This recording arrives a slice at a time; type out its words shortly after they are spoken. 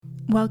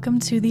Welcome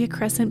to the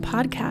Accrescent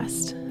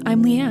Podcast.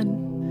 I'm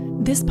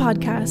Leanne. This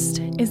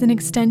podcast is an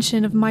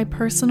extension of my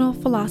personal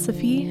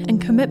philosophy and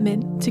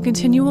commitment to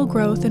continual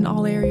growth in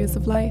all areas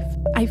of life.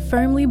 I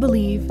firmly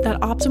believe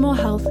that optimal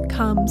health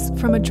comes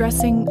from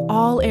addressing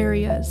all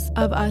areas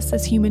of us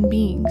as human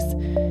beings: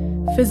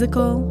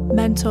 physical,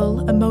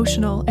 mental,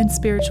 emotional, and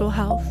spiritual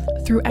health.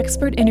 Through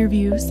expert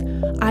interviews,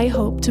 I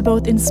hope to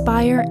both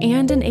inspire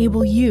and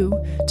enable you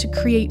to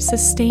create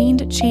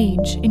sustained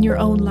change in your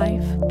own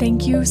life.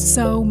 Thank you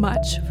so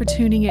much for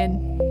tuning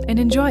in and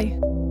enjoy.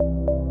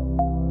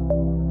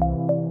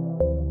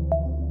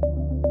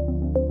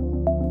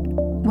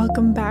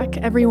 Welcome back,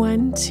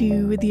 everyone,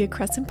 to the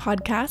Accrescent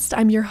Podcast.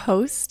 I'm your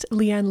host,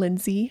 Leanne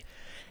Lindsay.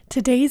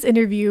 Today's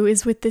interview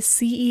is with the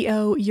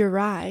CEO,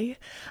 Uri,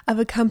 of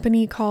a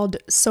company called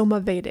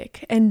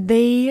Somavedic, and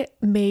they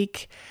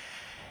make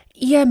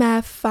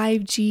EMF,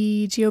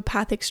 5G,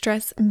 geopathic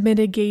stress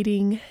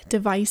mitigating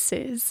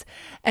devices.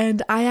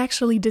 And I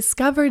actually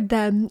discovered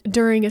them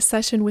during a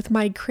session with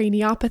my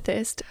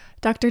craniopathist,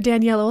 Dr.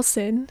 Danielle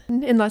Olson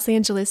in Los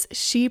Angeles.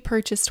 She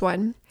purchased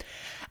one.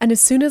 And as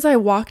soon as I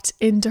walked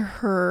into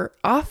her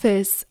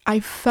office,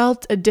 I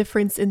felt a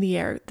difference in the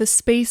air. The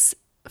space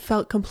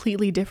felt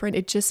completely different.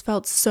 It just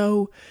felt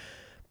so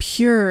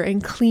pure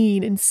and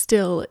clean and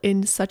still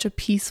in such a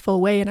peaceful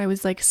way. And I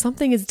was like,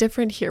 something is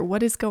different here.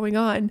 What is going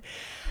on?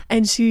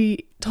 And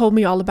she told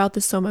me all about the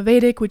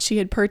Somavedic, which she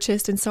had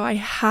purchased. And so I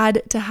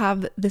had to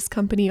have this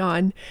company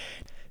on.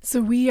 So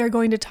we are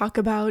going to talk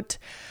about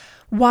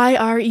why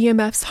are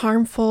EMFs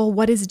harmful?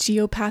 What is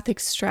geopathic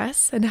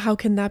stress and how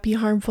can that be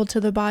harmful to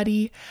the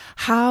body?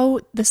 How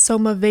the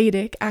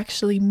Somavedic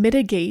actually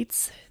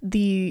mitigates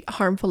the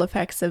harmful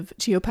effects of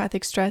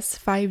geopathic stress,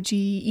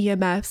 5G,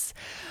 EMFs,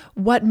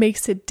 what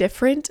makes it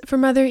different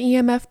from other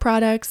EMF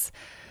products,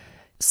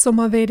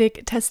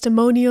 Somavedic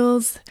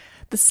testimonials,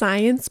 the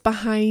science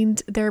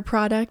behind their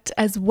product,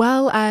 as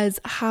well as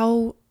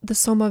how the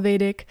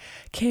Somavedic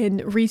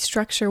can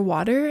restructure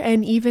water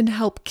and even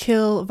help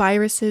kill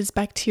viruses,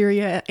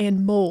 bacteria,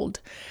 and mold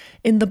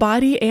in the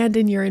body and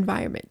in your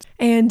environment.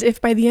 And if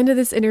by the end of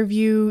this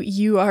interview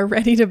you are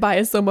ready to buy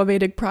a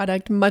Somavedic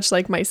product, much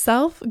like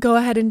myself, go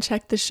ahead and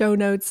check the show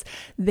notes.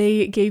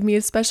 They gave me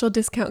a special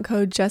discount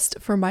code just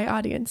for my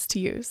audience to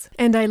use,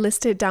 and I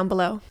list it down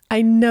below.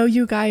 I know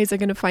you guys are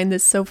going to find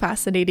this so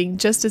fascinating,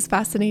 just as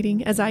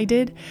fascinating as I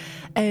did.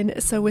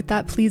 And so with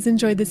that, please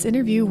enjoy this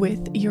interview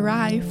with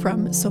Uri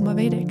from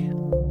Somavedic.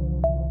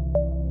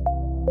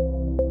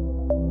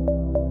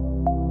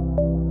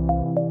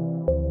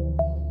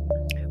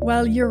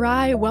 Well,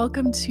 Uri,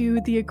 welcome to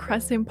the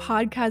Accrescent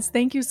Podcast.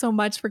 Thank you so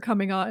much for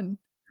coming on.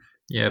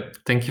 Yep.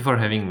 Thank you for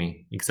having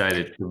me.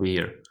 Excited to be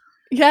here.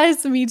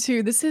 Yes, me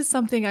too. This is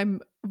something I'm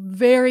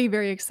very,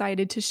 very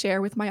excited to share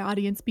with my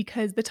audience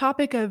because the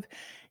topic of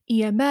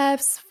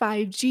EMFs,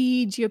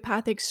 5G,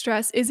 geopathic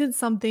stress isn't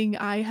something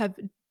I have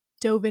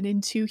dove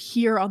into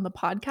here on the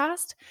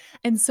podcast.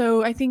 And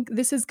so I think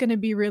this is going to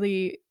be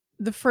really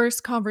the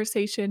first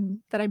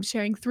conversation that I'm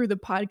sharing through the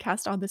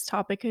podcast on this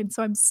topic. And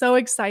so I'm so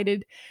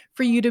excited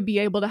for you to be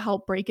able to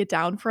help break it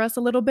down for us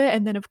a little bit.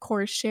 And then, of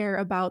course, share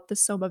about the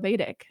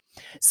Somavedic.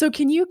 So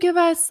can you give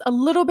us a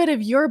little bit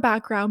of your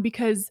background?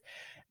 Because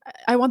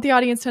I want the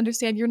audience to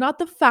understand you're not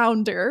the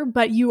founder,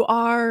 but you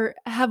are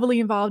heavily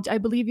involved. I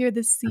believe you're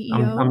the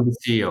I'm the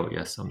CEO.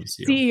 Yes, I'm the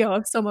CEO. CEO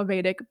of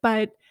Somavedic,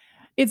 but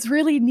it's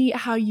really neat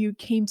how you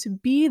came to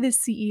be the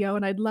CEO.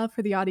 And I'd love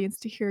for the audience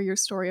to hear your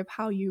story of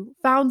how you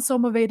found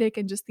Somavedic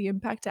and just the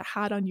impact it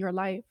had on your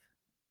life.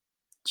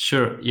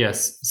 Sure.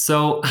 Yes.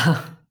 So,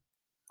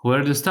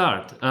 where to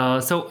start?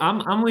 So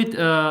I'm with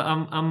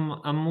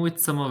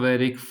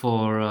Somavedic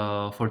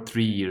for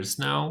 3 years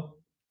now,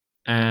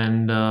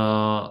 and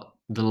the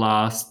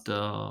last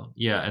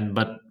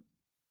but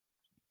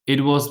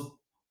it was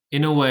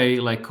in a way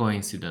like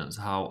coincidence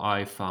how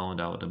I found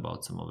out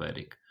about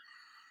Somavedic.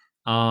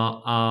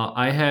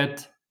 I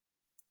had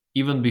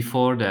Even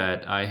before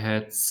that, I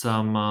had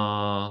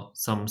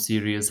some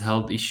serious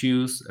health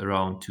issues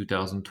around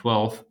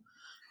 2012,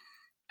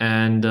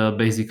 and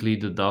basically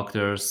the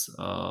doctors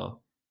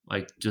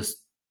like just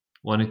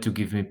wanted to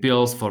give me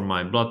pills for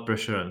my blood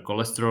pressure and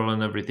cholesterol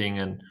and everything.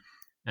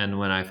 And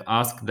when I've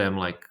asked them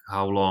like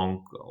how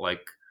long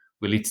like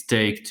will it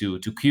take to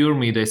cure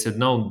me, they said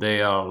no,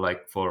 they are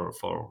like for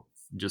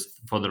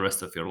just for the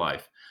rest of your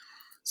life.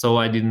 So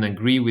I didn't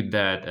agree with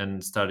that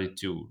and started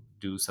to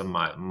do some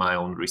my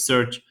own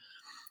research.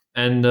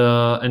 And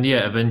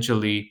yeah,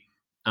 eventually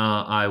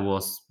I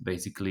was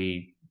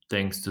basically,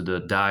 thanks to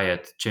the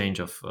change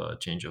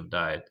of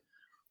diet,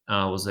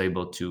 I was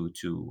able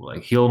to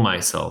like heal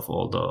myself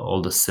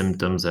all the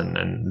symptoms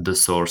and the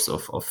source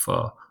of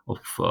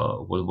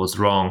what was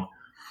wrong.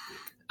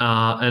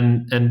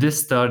 And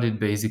this started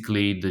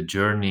basically the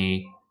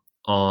journey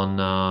on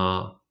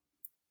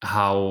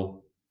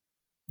how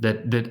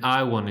that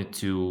I wanted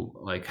to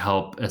like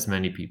help as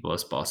many people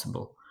as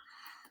possible.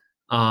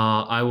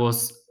 I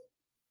was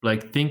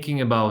like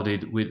thinking about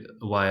it with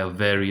via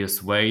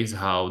various ways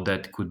how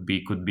that could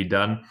be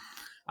done.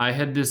 I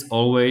had this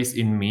always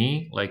in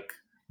me, like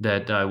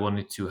that I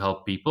wanted to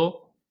help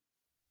people,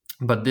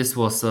 but this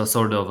was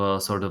sort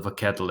of a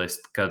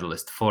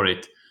catalyst for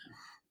it.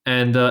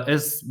 And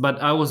as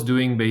but I was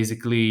doing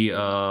basically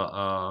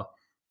I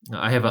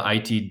have an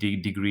IT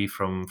degree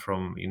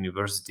from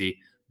university,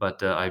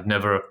 but I've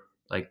never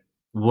like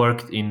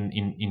worked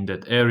in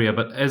that area.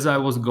 But as I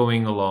was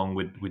going along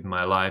with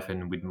my life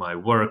and with my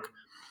work,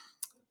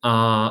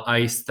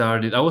 I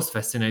was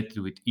fascinated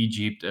with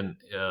Egypt and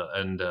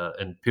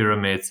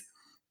pyramids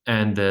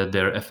and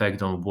their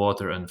effect on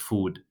water and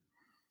food.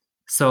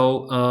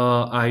 So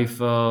I've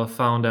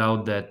found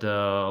out that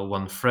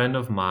one friend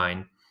of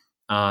mine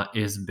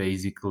is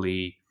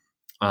basically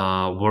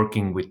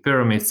working with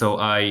pyramids. So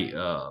I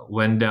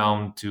went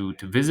down to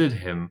visit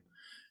him,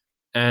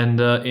 and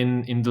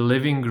in the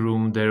living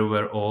room there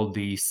were all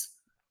these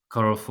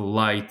colorful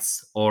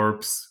lights,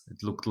 orbs.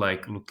 It looked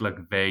like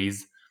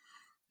vase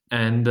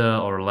and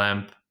or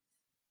lamp,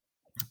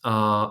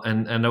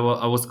 and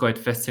I was quite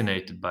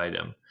fascinated by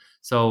them.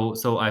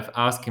 So I've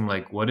asked him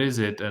like, what is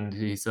it, and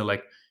he said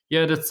like,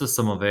 yeah, that's a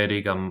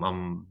Somavedic.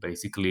 I'm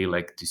basically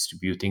like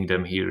distributing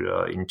them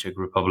here in Czech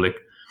Republic.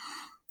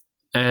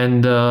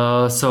 And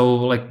so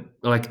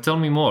like tell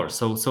me more.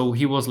 So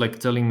he was like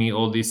telling me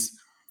all these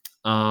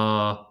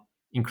uh,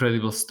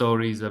 incredible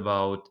stories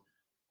about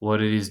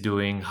what it is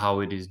doing, how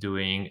it is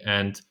doing,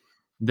 and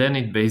then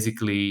it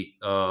basically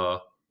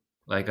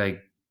like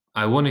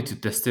I wanted to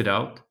test it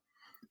out,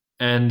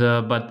 and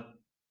but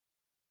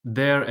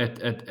there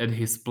at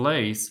his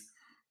place,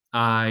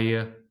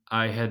 I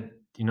had,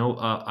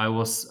 I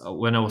was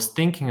when I was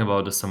thinking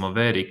about the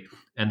Samavedic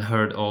and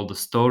heard all the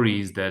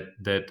stories that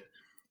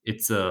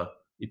it's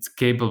it's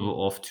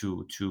capable of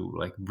to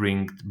like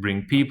bring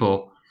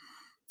people.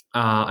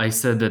 I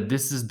said that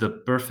this is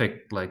the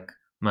perfect like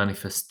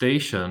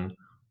manifestation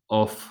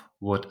of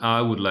what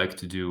I would like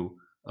to do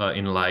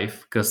in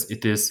life, because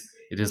it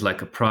is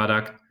like a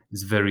product.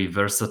 It's very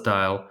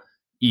versatile,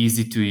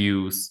 easy to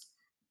use,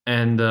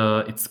 and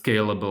it's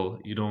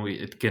scalable.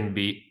 It can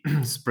be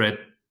spread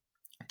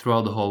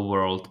throughout the whole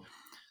world.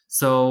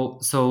 So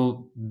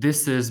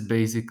this is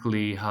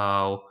basically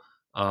how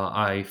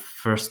I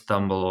first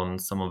stumbled on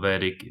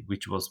Samavedic,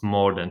 which was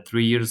more than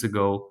 3 years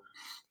ago,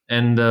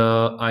 and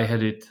I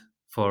had it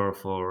for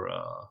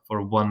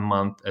 1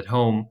 month at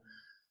home.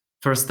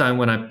 First time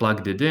when I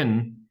plugged it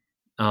in,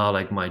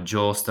 like my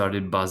jaw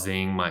started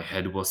buzzing, my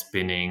head was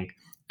spinning,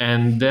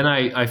 and then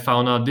I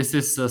found out this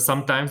is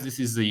sometimes this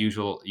is the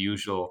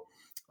usual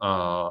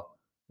uh,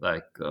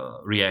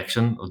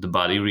 reaction of the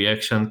body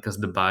reaction, because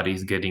the body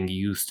is getting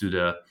used to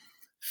the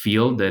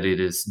field that it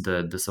is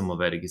the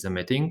Somavedic is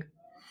emitting.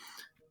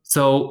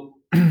 So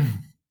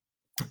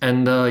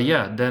and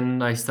yeah,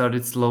 then I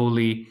started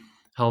slowly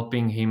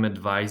helping him,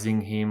 advising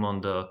him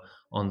on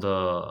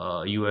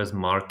the US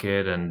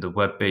market and the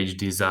web page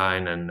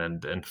design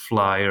and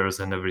flyers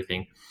and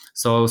everything.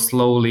 So I was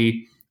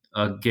slowly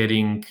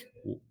getting,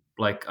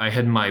 like, I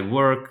had my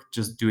work,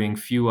 just doing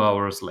few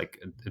hours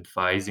like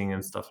advising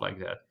and stuff like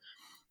that.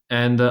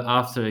 And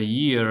after a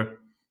year,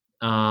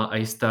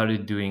 I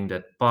started doing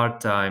that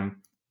part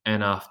time.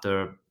 And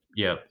after,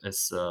 yeah,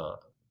 as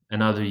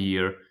another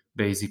year,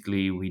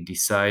 basically we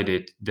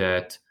decided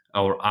that,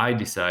 or I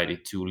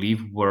decided to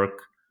leave work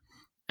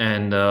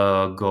and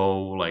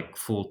go like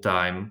full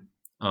time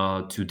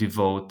to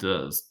devote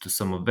to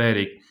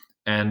Somavedic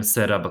and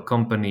set up a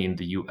company in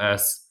the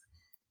US.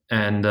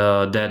 And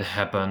that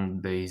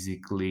happened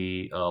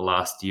basically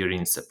last year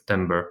in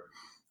September,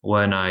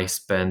 when I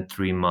spent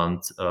 3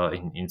 months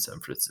in San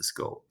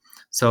Francisco.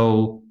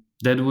 So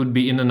that would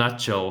be in a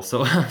nutshell.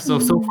 So so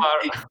Mm.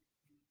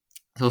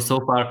 far, so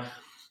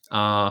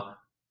far,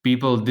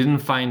 people didn't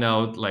find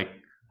out like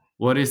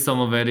what is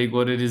Somavedic,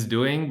 what it is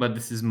doing, but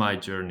this is my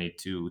journey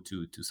to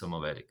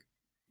Somavedic.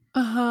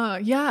 Uh-huh,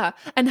 yeah,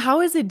 and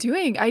how is it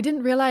doing? I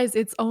didn't realize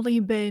it's only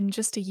been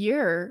just a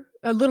year,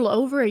 a little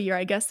over a year,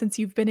 I guess, since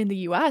you've been in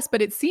the US,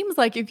 but it seems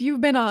like if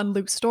you've been on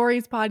Luke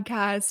Story's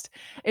podcast,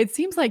 it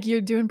seems like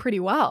you're doing pretty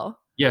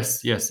well.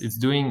 Yes, it's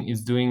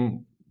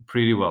doing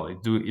pretty well.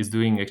 It's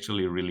doing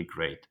actually really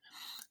great.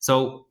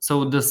 So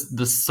the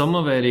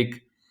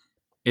Somavedic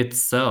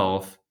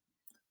itself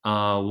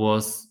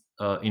was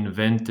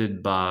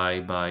invented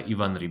by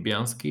Ivan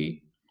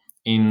Rybyansky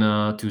in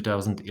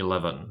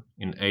 2011,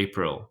 in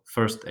April,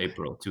 1st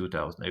April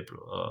 2000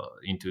 April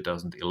in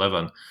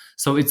 2011.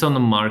 So it's on the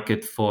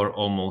market for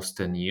almost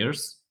 10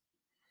 years.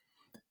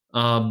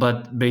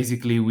 But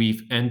basically,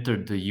 we've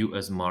entered the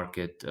U.S.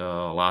 market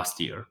last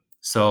year,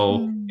 so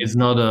Mm. it's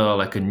not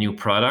like a new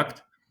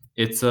product.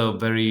 It's a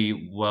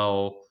very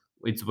well,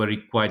 it's very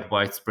quite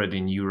widespread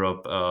in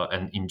Europe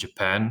and in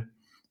Japan.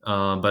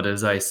 But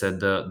as I said,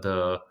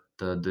 the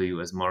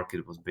U.S.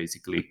 market was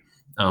basically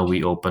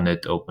we opened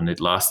it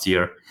last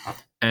year,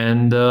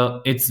 and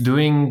it's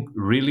doing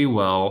really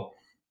well.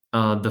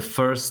 The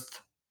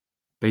first,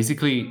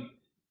 basically,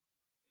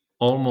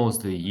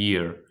 almost a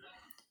year,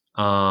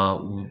 uh,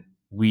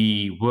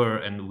 we were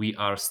and we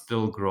are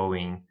still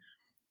growing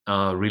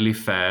really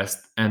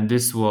fast, and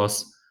this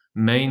was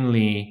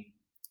mainly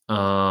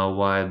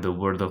via the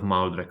word of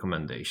mouth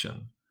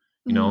recommendation.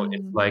 It's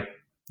Mm. like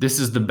this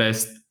is the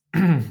best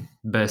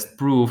best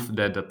proof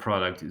that the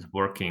product is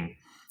working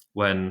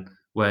when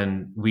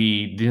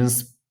we didn't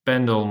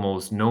spend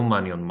almost no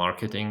money on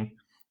marketing,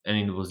 and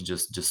it was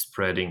just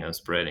spreading and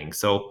spreading.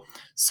 So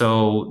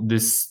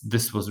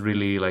this was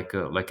really like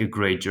a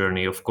great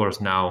journey. Of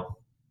course, now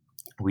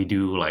we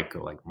do like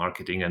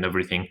marketing and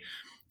everything,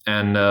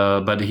 and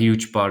but a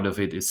huge part of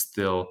it is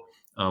still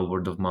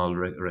word of mouth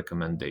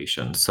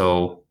recommendation.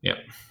 So yeah.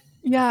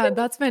 Yeah,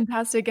 that's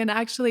fantastic, and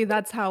actually,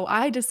 that's how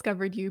I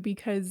discovered you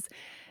because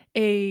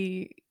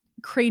a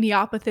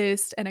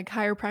craniopathist and a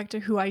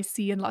chiropractor who I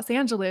see in Los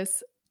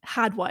Angeles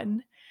had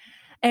one,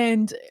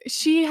 and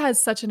she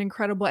has such an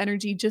incredible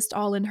energy just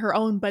all in her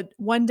own, but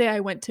one day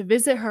I went to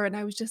visit her and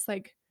I was just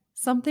like,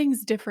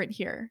 "Something's different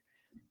here."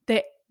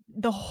 The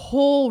the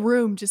whole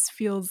room just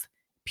feels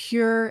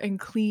pure and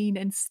clean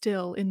and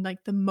still in,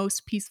 like, the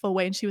most peaceful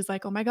way, and she was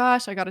like, "Oh my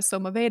gosh, I got a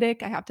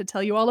Somavedic, I have to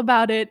tell you all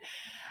about it."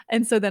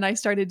 And so then I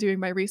started doing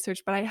my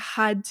research, but I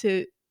had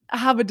to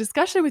have a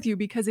discussion with you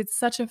because it's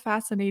such a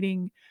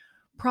fascinating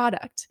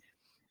product.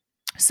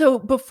 So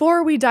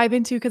before we dive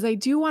into, because I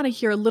do want to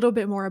hear a little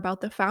bit more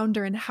about the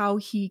founder and how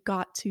he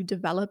got to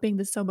developing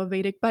the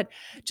Somavedic, but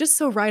just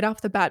so right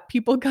off the bat,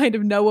 people kind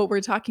of know what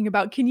we're talking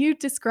about. Can you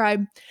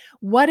describe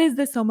what is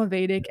the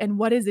Somavedic and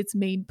what is its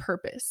main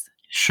purpose?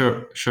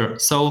 Sure.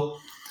 So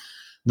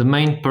the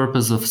main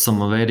purpose of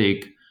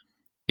Somavedic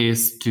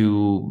is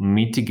to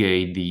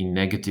mitigate the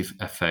negative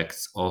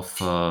effects of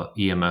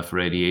EMF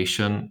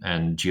radiation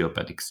and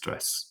geopathic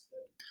stress.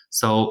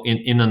 So,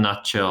 in a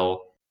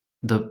nutshell,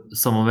 the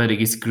Somavedic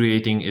is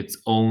creating its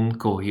own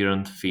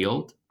coherent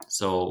field.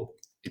 So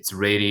it's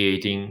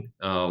radiating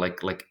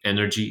like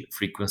energy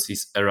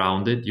frequencies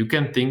around it. You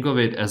can think of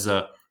it as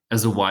a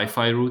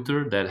Wi-Fi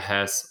router that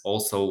has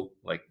also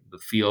like the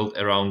field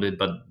around it,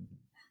 but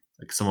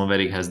like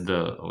Somavedic has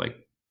the like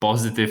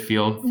positive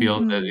field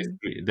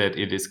Mhm. that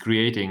it is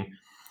creating,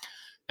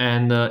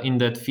 and in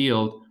that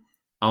field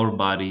our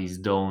bodies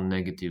don't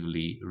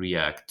negatively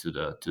react to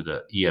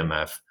the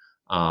EMF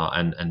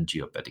and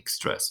geopathic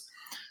stress.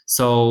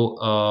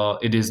 So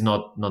it is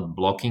not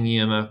blocking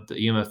EMF. The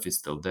EMF is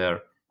still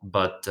there,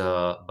 but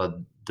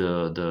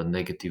the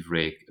negative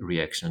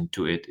reaction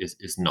to it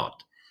is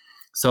not.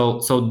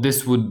 So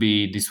this would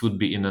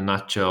be in a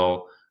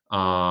nutshell,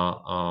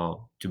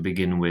 to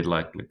begin with,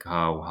 like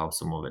how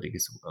Somavedic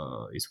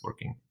is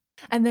working.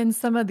 And then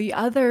some of the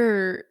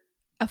other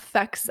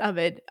effects of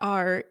it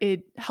are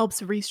it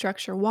helps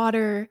restructure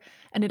water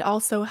and it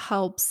also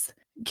helps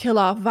kill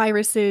off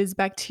viruses,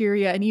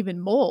 bacteria, and even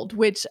mold,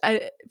 which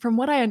from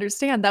what I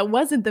understand, that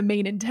wasn't the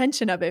main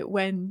intention of it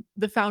when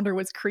the founder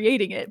was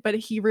creating it, but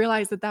he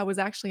realized that that was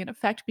actually an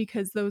effect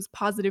because those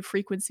positive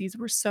frequencies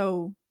were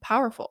so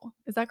powerful.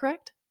 Is that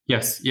correct?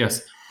 Yes.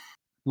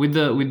 With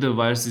the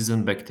viruses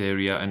and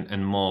bacteria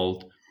and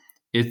mold,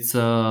 it's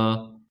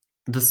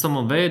the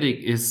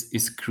Somavedic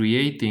is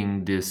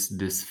creating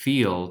this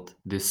field,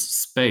 this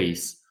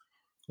space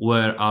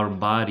where our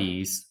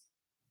bodies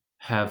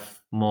have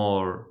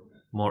more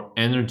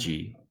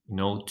energy,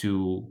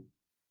 to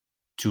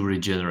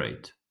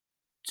regenerate,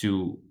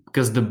 to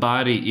because the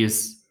body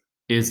is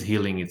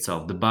healing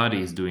itself. The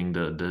body is doing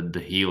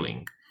the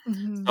healing.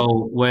 Mhm.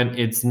 So when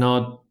it's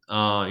not,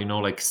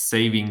 like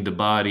saving the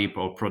body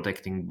or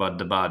protecting but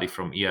the body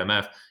from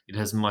EMF, it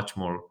has much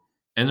more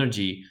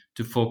energy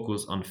to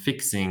focus on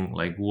fixing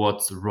like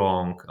what's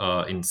wrong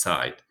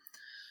inside.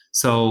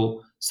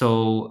 So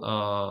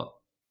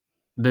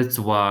that's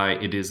why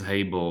it is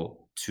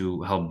able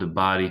to help the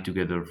body to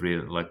get rid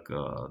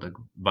of the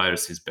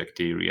viruses,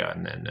 bacteria,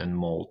 and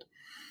mold.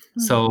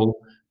 Mhm. So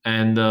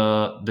and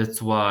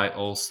that's why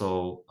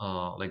also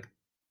like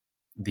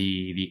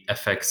the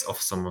effects of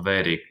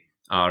Somavedic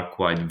are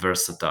quite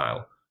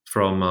versatile,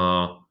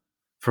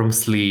 from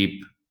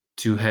sleep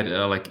to head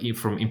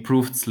from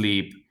improved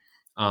sleep.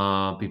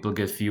 People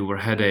get fewer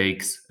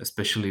headaches,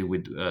 especially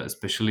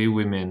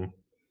women.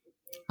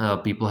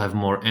 People have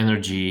more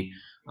energy.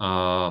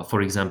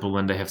 For example,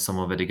 when they have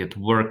Somavedic at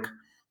work,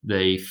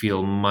 they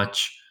feel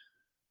much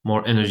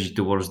more energy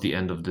towards the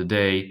end of the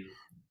day.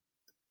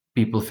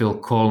 People feel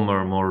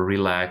calmer, more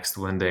relaxed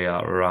when they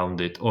are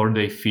around it, or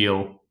they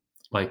feel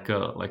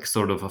like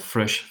sort of a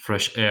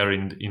fresh air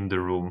in the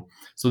room.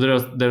 So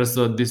there's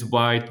this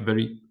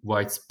very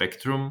wide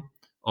spectrum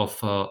of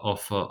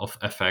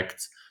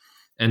effects,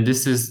 and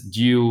this is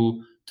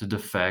due to the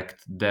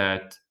fact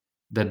that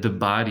the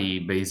body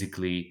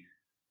basically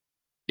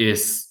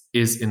is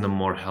in a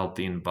more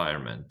healthy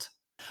environment.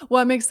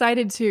 Well, I'm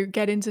excited to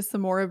get into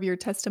some more of your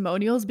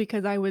testimonials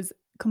because I was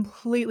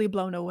completely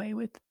blown away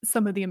with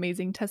some of the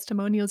amazing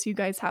testimonials you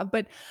guys have.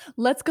 But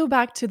let's go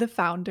back to the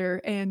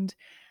founder and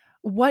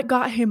what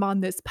got him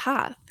on this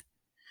path.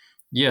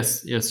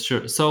 Yes,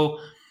 sure. So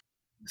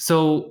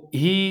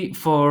he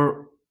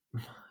for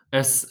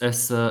as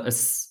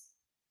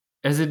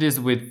it is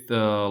with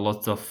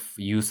lots of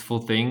useful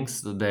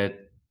things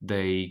that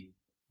they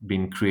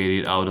been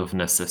created out of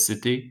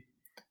necessity.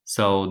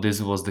 So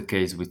this was the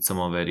case with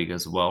Somavedic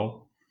as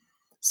well.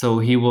 So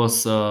he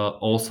was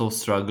also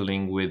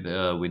struggling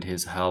with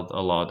his health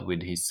a lot,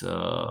 with his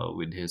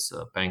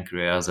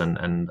pancreas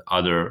and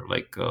other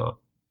like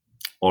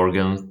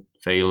organ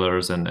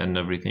failures and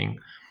everything.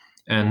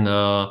 And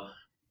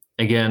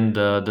again,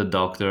 the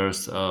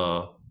doctors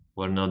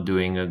were not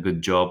doing a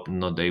good job,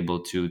 not able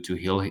to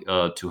heal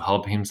to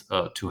help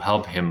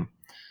him.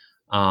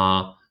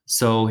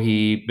 So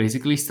he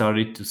basically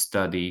started to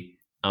study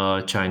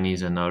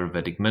Chinese and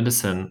Ayurvedic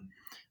medicine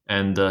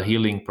and the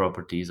healing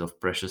properties of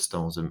precious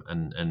stones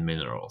and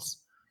minerals.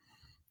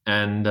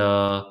 And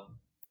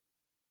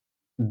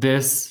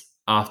this,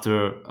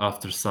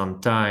 after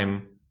some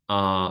time,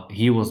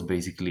 he was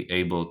basically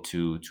able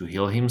to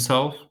heal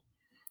himself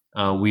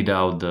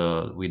without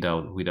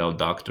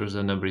doctors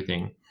and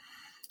everything.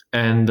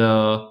 And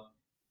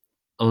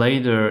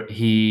later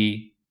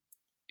he's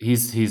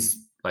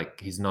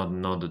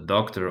not a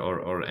doctor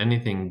or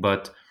anything,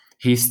 but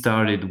he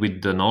started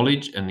with the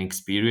knowledge and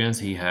experience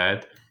he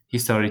had. He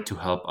started to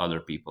help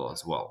other people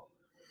as well,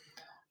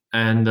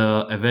 and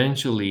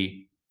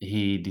eventually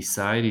he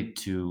decided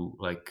to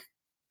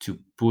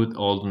put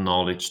all the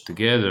knowledge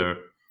together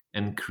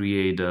and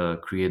create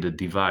a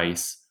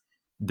device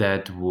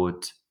that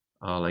would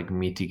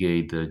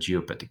mitigate the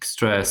geopathic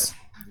stress.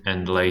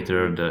 And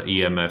later the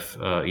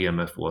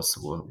EMF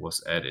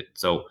was added.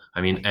 So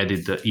I mean,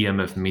 added the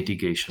EMF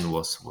mitigation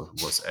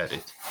was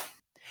added.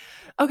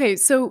 Okay,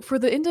 so for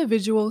the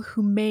individual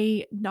who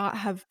may not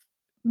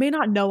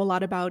know a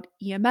lot about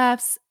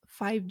EMFs,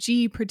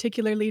 5G,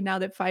 particularly now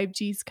that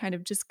 5G is kind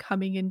of just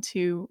coming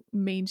into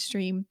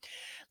mainstream,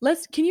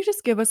 let's can you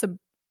just give us a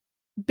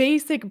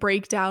basic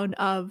breakdown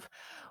of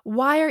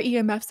why are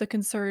EMFs a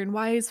concern?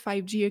 Why is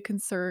 5G a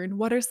concern?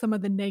 What are some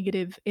of the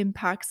negative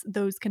impacts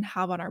those can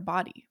have on our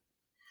body?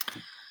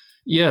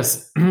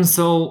 Yes.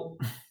 So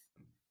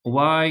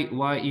why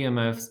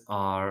EMFs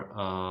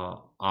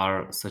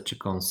are such a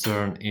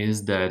concern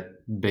is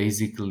that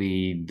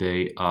basically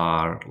they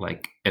are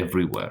like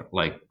everywhere.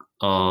 Like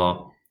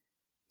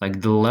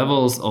the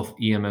levels of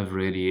EMF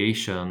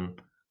radiation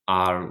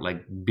are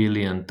like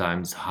billion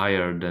times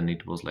higher than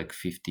it was like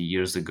 50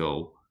 years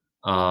ago.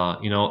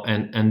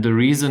 And the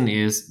reason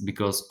is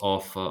because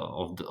of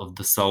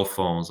the cell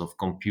phones, of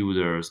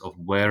computers, of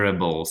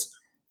wearables,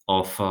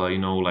 of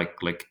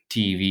like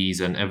TVs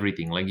and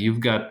everything. You've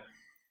got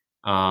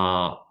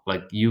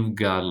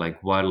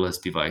like wireless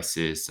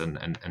devices and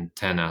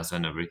antennas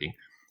and everything.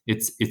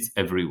 It's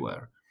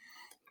everywhere.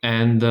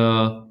 And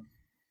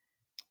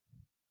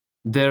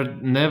they're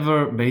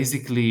never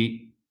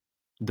basically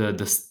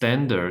the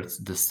standards,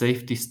 the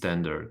safety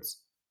standards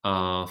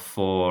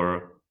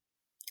for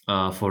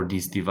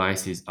these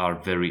devices are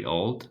very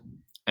old.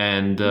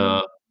 And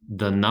Mm,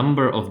 the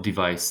number of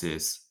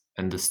devices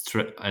and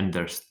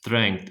their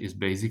strength is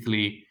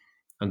basically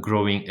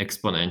growing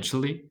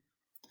exponentially.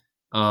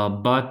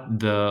 But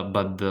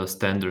the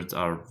standards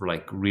are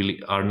like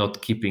really are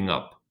not keeping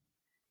up.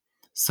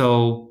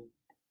 So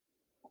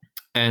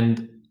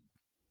and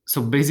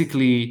so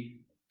basically,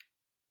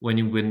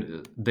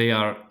 when they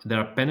are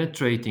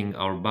penetrating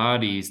our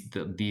bodies,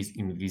 these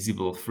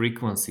invisible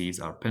frequencies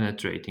are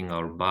penetrating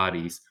our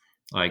bodies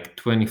like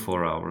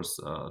 24 hours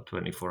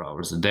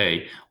a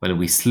day, when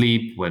we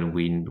sleep, when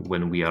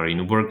we are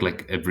in work,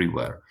 like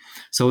everywhere.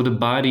 So the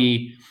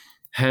body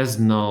has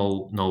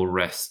no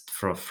rest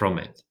from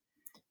it.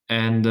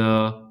 And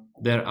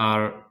there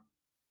are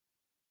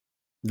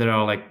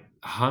like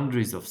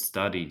hundreds of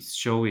studies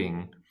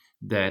showing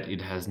that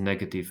it has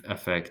negative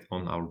effect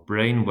on our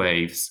brain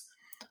waves,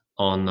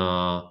 on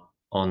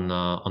on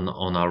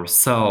our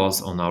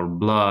cells, on our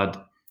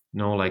blood,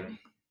 like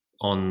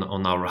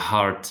on our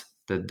heart,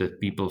 that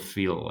people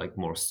feel like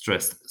more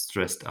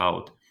stressed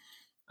out.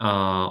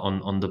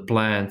 On the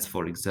plants,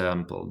 for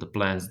example, the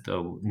plants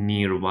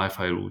near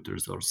Wi-Fi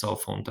routers or cell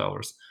phone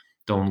towers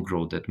don't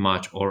grow that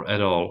much or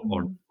at all,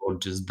 mhm, or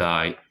just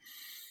die.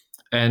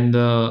 And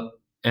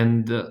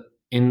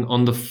in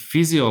on the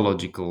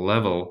physiological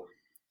level,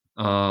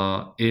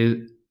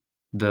 it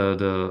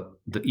the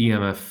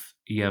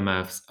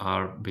EMFs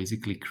are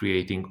basically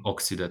creating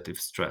oxidative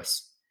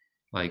stress,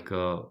 like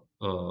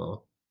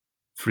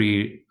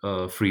free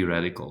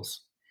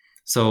radicals,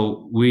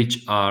 so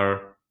which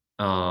are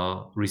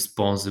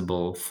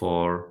responsible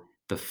for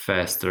the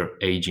faster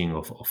aging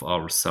of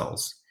our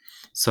cells.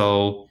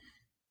 So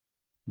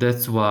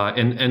that's why,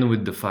 and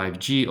with the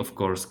 5G, of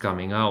course,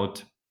 coming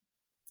out,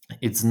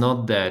 it's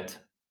not that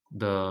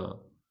the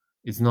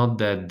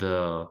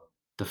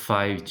the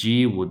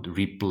 5G would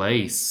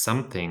replace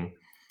something,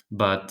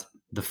 but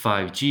the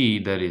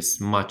 5G that is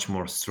much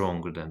more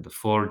stronger than the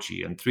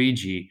 4G and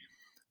 3G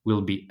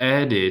will be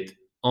added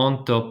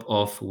on top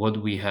of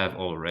what we have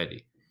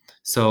already.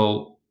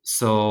 So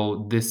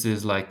this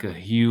is like a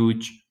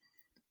huge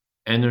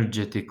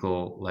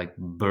energetical like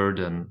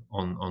burden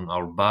on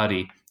our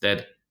body,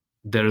 that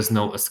there is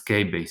no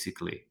escape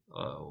basically.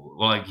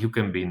 Like, you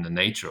can be in the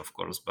nature, of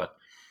course, but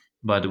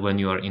when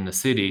you are in a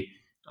city,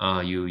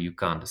 you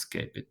can't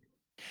escape it.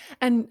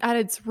 And at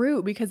its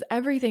root, because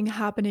everything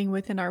happening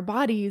within our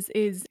bodies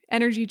is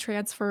energy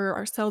transfer,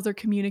 our cells are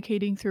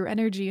communicating through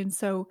energy. And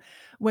so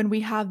when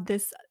we have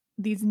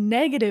these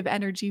negative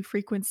energy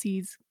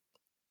frequencies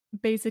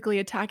basically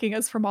attacking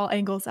us from all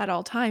angles at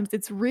all times,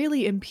 it's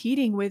really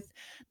impeding with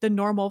the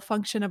normal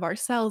function of our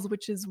cells,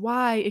 which is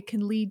why it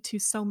can lead to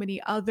so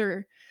many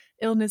other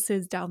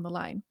illnesses down the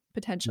line, Yeah,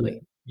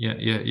 potentially.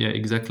 yeah,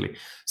 exactly.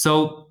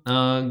 So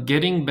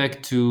getting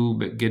back to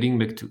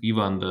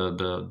Ivan,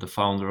 the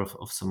founder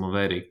of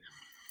Somavedic.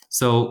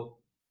 So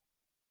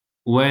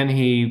when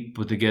he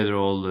put together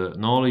all the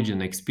knowledge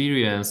and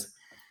experience,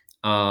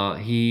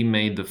 he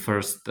made the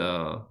first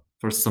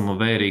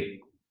Somavedic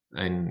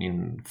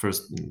in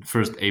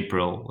first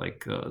April,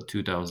 like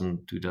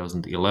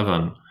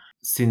 2011.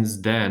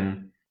 Since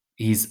then,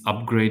 he's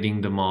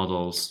upgrading the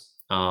models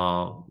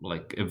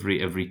like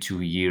every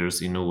 2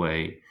 years in a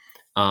way,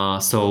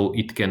 so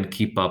it can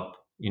keep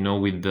up,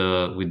 with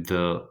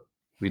the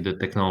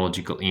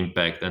technological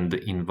impact and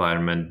the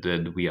environment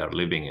that we are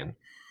living in.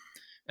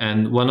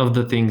 And one of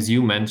the things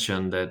you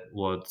mentioned, that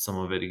what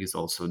Somavedic is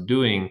also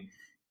doing,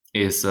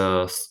 is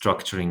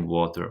structuring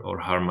water or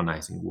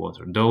harmonizing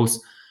water.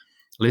 Those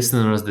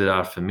listeners that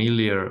are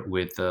familiar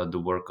with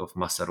the work of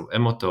Masaru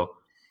Emoto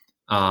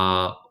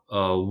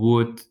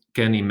would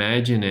can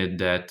imagine it,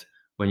 that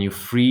when you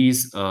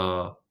freeze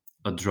a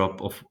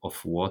drop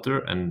of water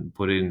and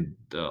put it in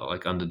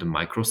like under the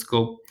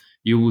microscope,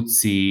 you would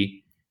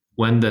see,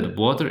 when that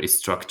water is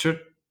structured,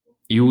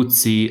 you would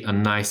see a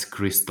nice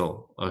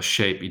crystal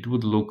shape. It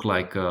would look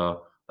like a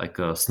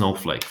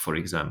snowflake, for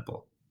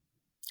example.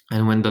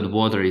 And when that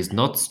water is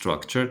not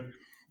structured,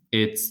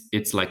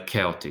 it's like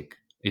chaotic.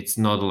 It's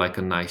not like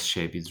a nice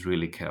shape. It's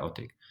really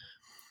chaotic.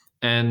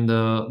 And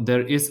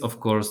there is, of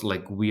course,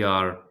 like we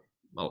are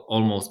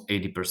almost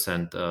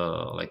 80%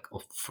 like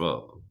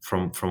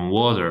from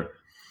water.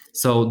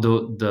 So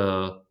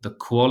the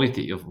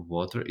quality of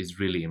water is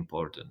really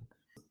important.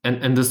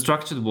 And the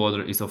structured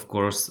water is, of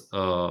course,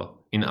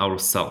 in our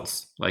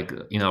cells. Like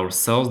in our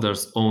cells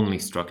there's only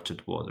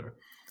structured water.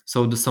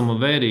 So the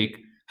Somavedic,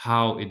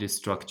 how it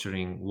is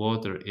structuring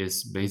water,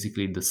 is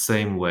basically the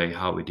same way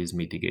how it is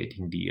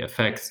mitigating the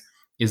effects,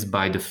 is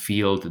by the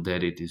field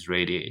that it is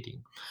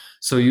radiating.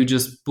 So you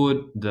just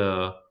put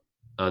the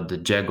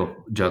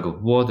jug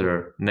of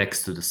water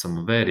next to the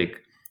Somavedic,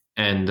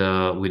 and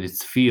with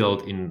its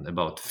field, in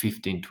about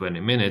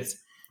 15-20 minutes,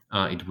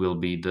 it will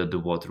be the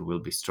water will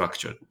be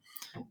structured.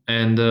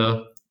 And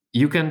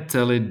you can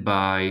tell it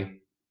by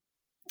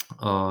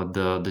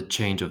the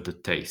change of the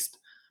taste.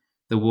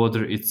 The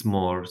water, it's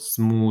more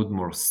smooth,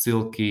 more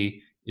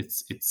silky.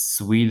 It's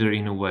sweeter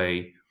in a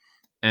way,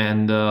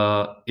 and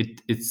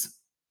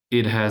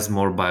it has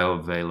more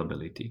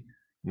bioavailability.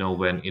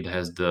 When it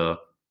has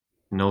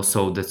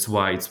so that's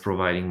why it's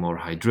providing more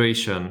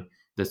hydration.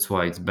 That's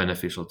why it's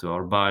beneficial to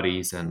our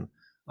bodies. And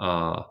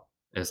uh,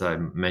 as I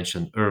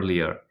mentioned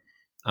earlier,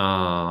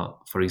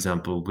 for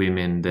example,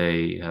 women,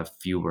 they have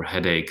fewer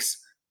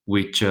headaches,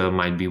 which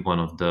might be one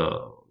of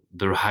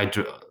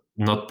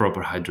not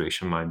proper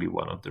hydration might be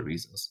one of the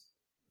reasons.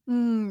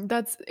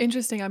 That's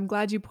interesting. I'm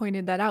glad you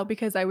pointed that out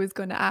because I was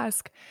going to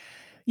ask,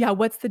 yeah,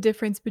 what's the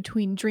difference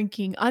between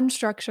drinking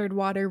unstructured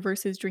water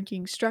versus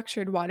drinking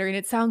structured water? And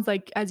it sounds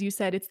like, as you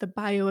said, it's the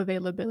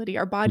bioavailability.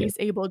 Our Yeah. body's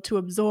able to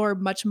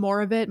absorb much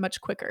more of it much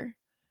quicker.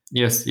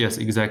 Yes,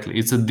 exactly.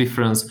 It's a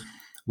difference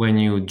when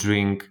you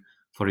drink,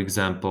 for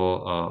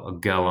example, a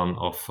gallon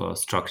of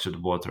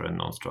structured water and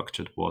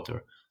non-structured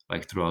water,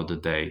 like throughout the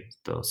day.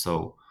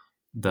 So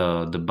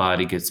the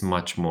body gets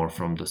much more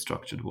from the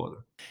structured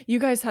water. You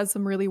guys have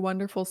some really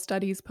wonderful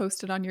studies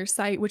posted on your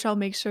site, which I'll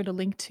make sure to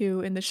link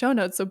to in the show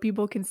notes so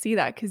people can see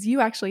that because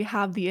you actually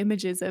have the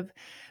images of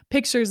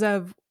pictures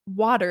of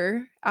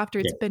water after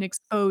it's Yeah. been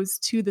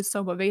exposed to the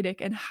Somavedic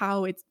and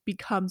how it's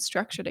become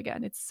structured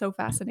again. It's so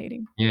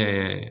fascinating.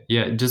 Yeah.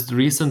 Just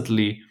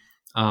recently,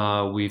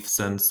 we've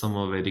sent some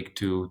of it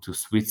to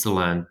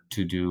Switzerland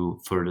to do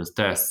further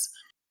tests.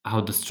 How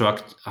the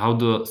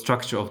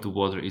structure of the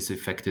water is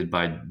affected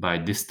by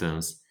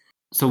distance.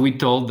 So we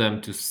told them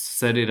to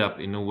set it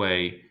up in a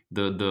way,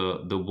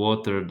 the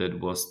water that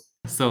was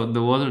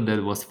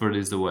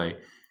furthest away.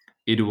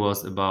 It's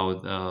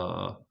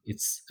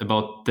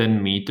about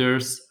 10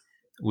 meters,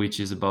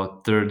 which is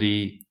about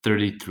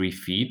 33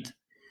 feet.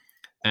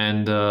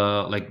 And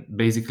like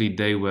basically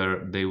they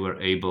were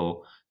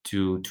able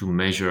to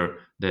measure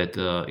that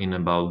in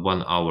about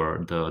 1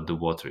 hour the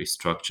water is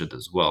structured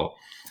as well.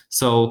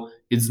 So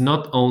it's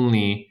not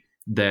only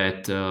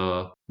that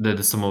the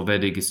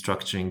Somavedic is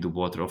structuring the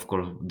water, of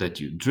course, that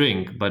you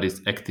drink, but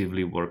it's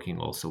actively working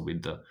also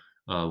with the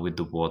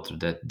water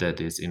that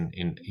is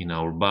in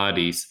our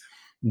bodies.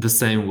 The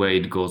same way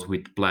it goes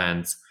with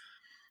plants,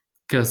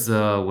 because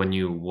when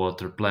you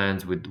water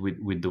plants with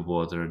the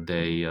water,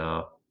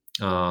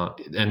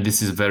 and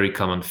this is very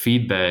common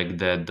feedback,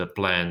 that the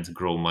plants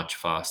grow much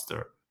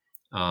faster,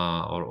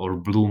 or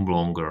bloom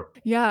longer.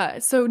 Yeah.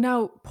 So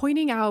now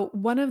pointing out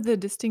one of the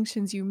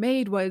distinctions you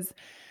made was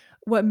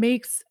what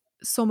makes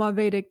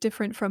Somavedic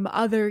different from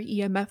other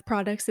EMF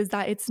products is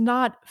that it's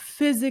not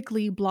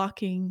physically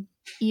blocking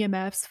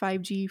EMFs,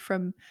 5G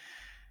from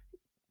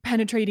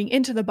penetrating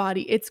into the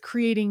body. It's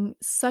creating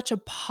such a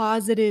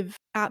positive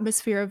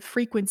atmosphere of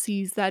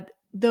frequencies that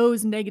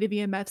those negative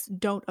EMFs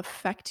don't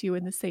affect you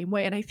in the same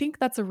way. And I think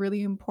that's a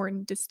really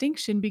important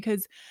distinction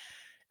because,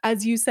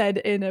 as you said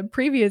in a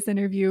previous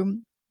interview,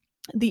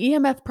 the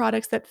EMF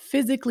products that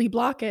physically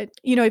block it,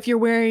 if you're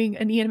wearing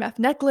an EMF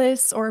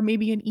necklace or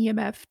maybe an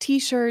EMF t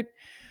shirt,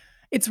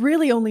 it's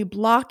really only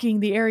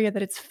blocking the area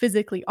that it's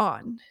physically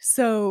on.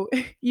 So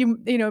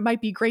it might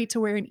be great to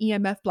wear an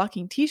EMF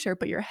blocking t-shirt,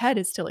 but your head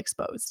is still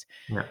exposed,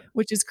 Yeah.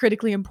 which is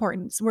critically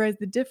important. Whereas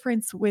the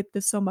difference with the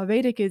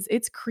Somavedic is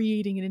it's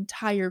creating an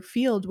entire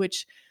field,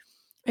 which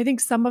I think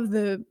some of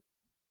the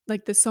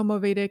like the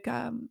Somavedic,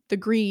 the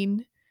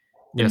green,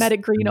 the Yes.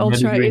 Medic Green Medic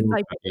Ultra is Green.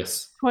 like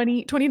Yes.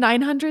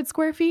 2,900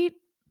 square feet.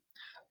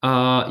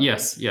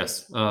 Yes,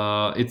 yes.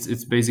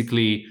 It's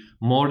basically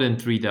more than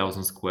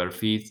 3,000 square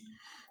feet,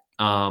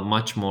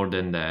 much more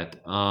than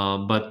that.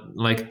 But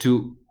like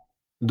to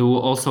do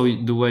also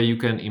the way you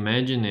can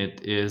imagine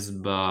it is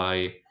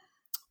by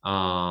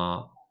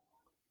uh,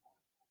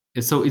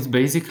 so it's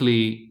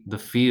basically the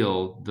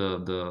field,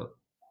 the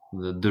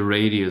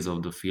radius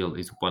of the field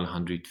is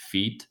 100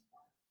 feet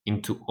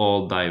into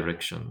all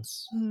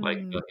directions. Like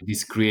Hmm. it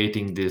is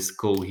creating this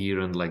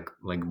coherent like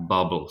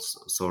bubbles,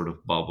 sort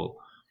of bubble.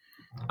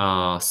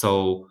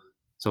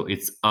 So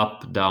it's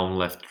up, down,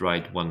 left,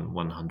 right,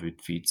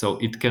 100 feet. So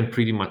it can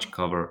pretty much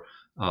cover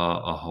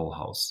a whole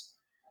house.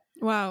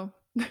 Wow.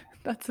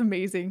 That's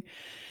amazing.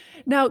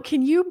 Now,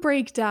 can you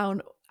break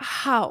down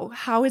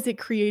how is it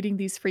creating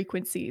these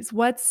frequencies?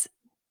 What's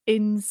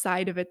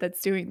inside of it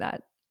that's doing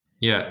that?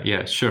 Yeah,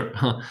 yeah, sure.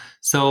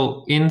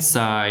 So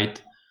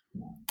inside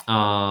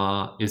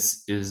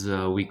is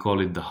we call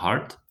it the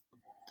heart,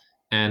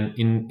 and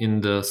in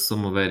the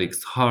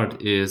Somavedics,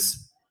 heart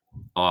is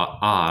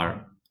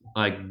are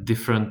like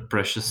different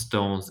precious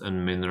stones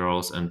and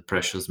minerals and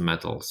precious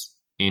metals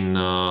in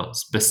a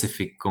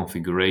specific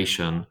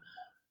configuration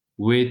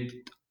with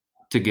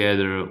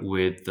together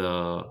with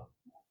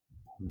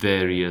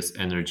various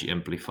energy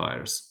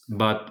amplifiers.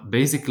 But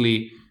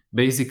basically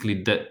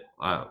that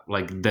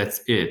like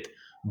that's it.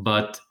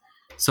 But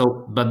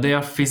but they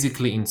are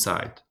physically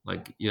inside.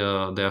 Like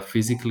yeah, they are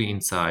physically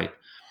inside,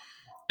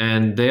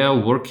 and they are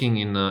working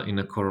in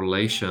a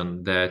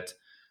correlation that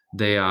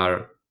they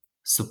are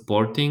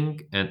supporting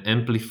and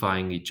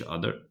amplifying each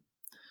other.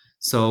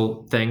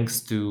 So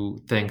thanks to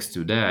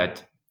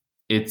that,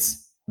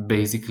 it's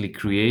basically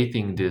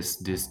creating this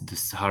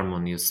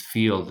harmonious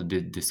field,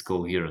 this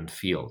coherent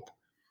field.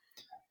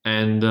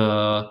 And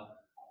the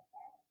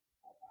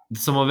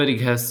Somavedic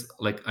has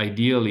like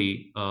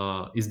ideally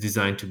is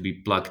designed to be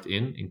plugged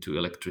in into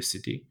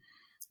electricity,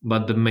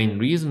 but the main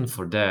reason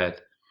for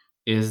that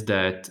is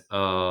that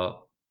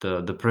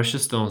the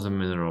precious stones and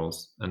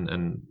minerals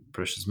and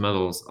precious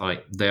metals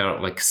they are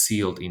like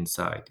sealed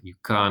inside. You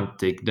can't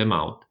take them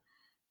out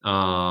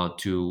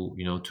to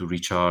to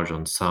recharge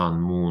on sun,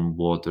 moon,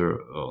 water,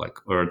 like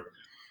earth.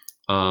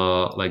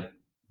 Like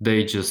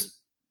they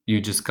just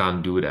you just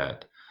can't do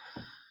that.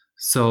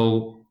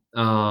 So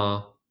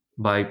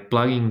by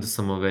plugging the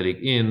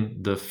Somavedic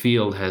in, the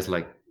field has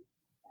like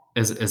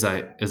as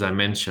I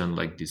mentioned,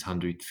 like these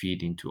 100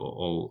 feet into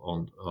all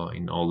on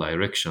in all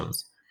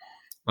directions.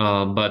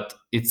 But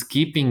it's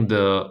keeping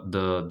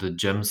the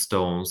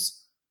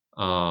gemstones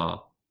uh,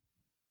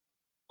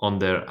 on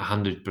their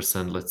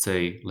 100%, let's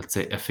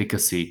say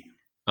efficacy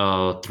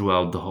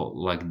throughout the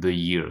whole like the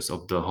years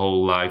of the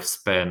whole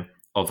lifespan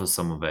of a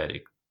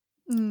Somavedic,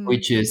 Mm,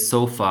 which is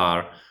so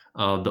far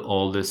the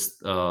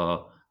oldest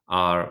are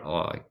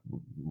like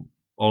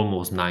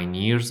almost 9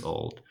 years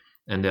old,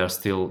 and they are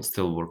still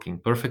working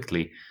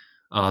perfectly.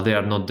 They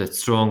are not that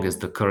strong as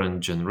the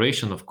current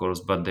generation, of course,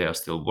 but they are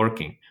still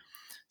working.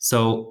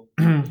 So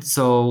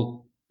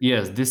so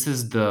yes, this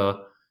is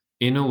the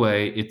in a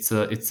way it's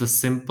a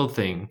simple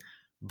thing,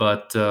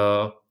 but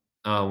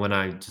when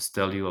I just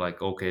tell you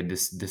like okay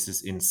this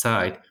is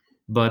inside,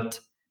 but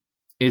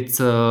it's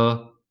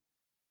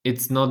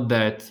it's not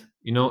that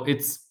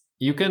it's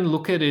you can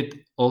look at it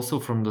also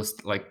from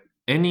this like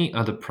any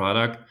other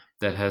product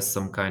that has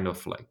some kind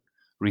of like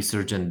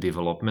research and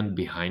development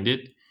behind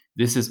it.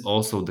 This is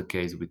also the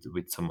case with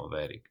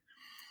Somavedic.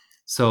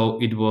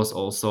 So it was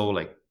also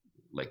like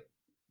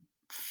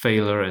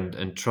failure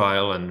and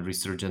trial and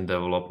research and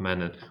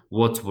development and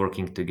what's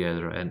working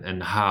together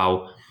and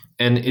how.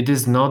 And it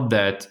is not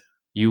that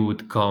you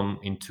would come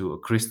into a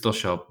crystal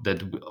shop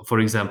that for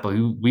example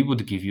we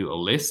would give you a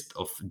list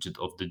of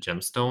the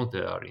gemstones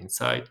that are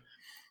inside,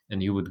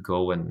 and you would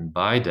go and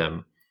buy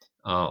them,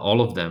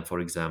 all of them, for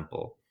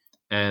example,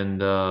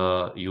 and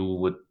you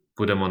would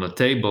put them on a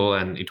table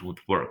and it would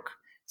work.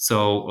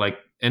 So like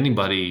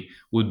anybody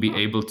would be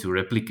able to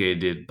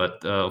replicate it,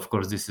 but of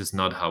course this is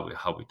not how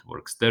it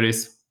works. There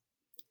is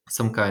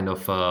some kind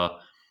of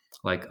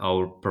like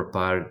our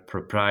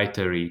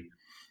proprietary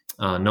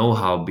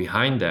know-how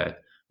behind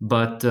that,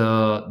 but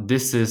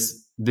this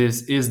is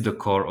the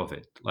core of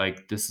it.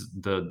 like this is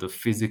the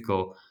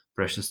physical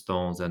precious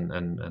stones and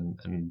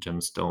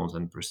gemstones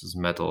and precious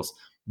metals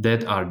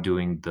that are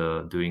doing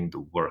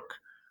the work.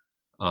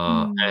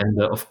 Mm.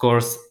 And of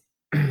course,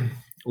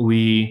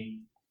 we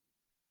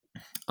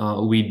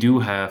we do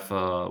have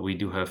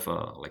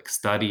like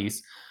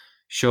studies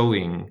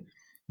showing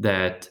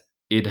that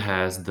it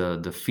has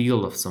the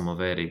field of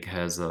Somavedic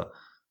has a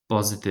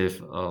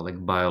positive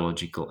like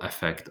biological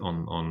effect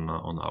on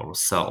our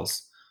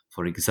cells.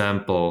 For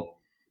example,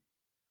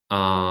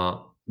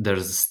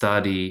 there's a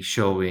study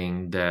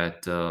showing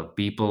that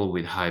people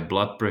with high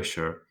blood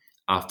pressure,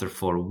 after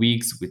 4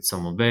 weeks with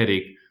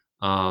Somavedic,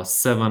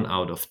 7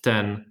 out of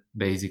 10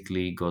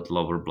 basically got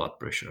lower blood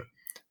pressure,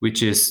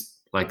 which is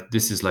like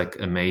this is like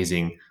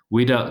amazing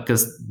without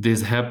because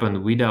this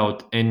happened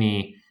without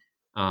any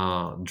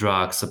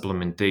drug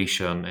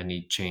supplementation,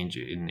 any change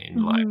in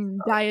life.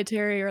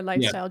 Dietary or Yeah,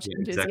 lifestyle yeah,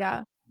 changes, exactly.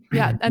 yeah.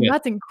 Yeah, and Yeah,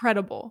 that's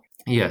incredible.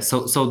 yeah.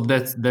 So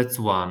that's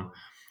one.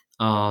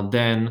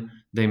 Then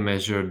they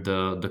measured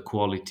the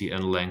quality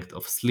and length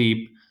of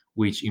sleep,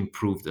 which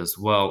improved as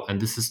well. And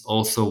this is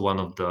also one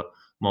of the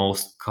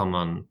most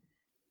common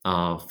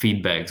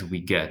feedbacks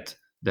we get,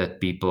 that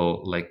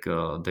people like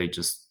they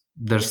just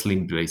their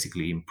sleep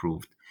basically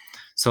improved.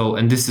 So,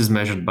 and this is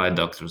measured by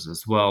doctors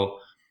as well.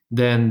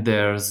 Then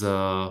there's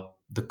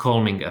the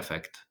calming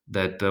effect,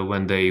 that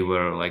when they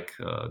were like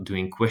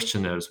doing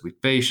questionnaires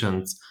with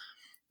patients,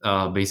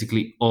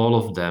 basically all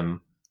of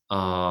them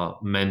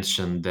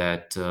mentioned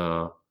that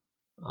uh,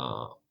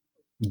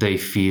 they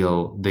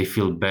feel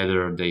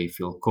better, they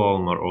feel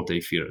calmer, or they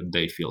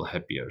feel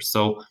happier.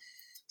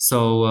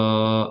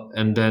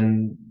 And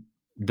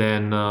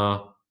then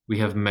we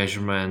have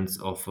measurements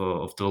of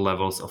the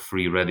levels of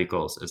free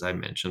radicals, as I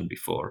mentioned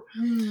before,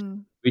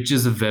 Mm. which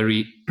is a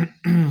very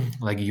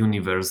like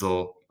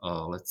universal,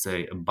 let's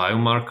say, a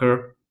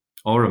biomarker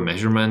or a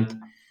measurement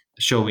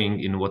showing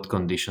in what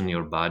condition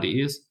your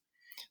body is.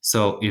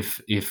 So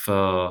if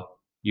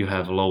you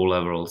have low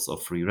levels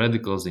of free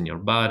radicals in your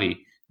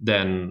body,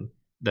 then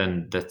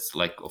that's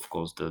like, of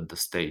course, the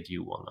state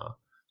you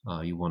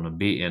wanna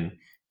be in.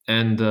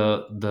 And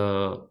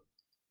the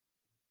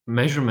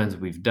measurements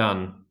we've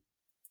done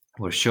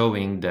were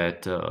showing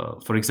that,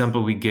 for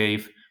example, we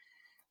gave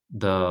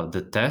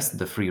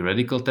the free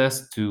radical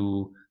test,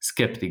 to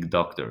skeptic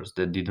doctors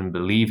that didn't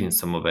believe in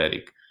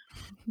Somavedic,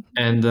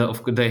 and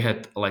of course they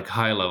had like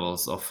high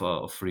levels of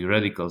free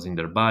radicals in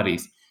their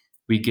bodies.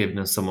 We gave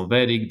them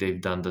Somavedic. They've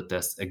done the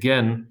test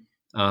again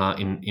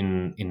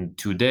in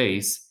 2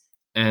 days,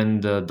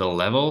 and the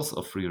levels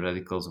of free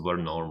radicals were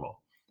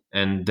normal,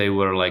 and they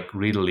were like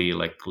really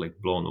like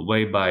blown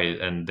away by it,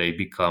 and they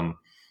become,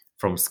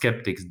 from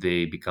skeptics,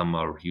 they become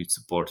our huge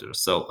supporters.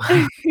 So,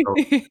 so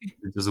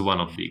this is one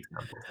of the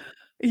examples.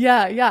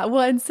 Yeah, yeah.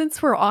 Well, and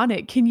since we're on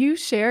it, can you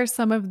share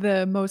some of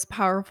the most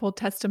powerful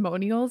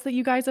testimonials that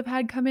you guys have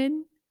had come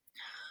in?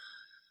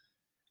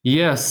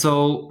 Yeah,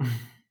 so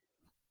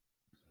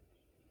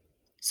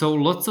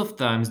lots of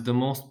times the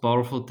most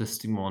powerful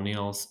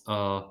testimonials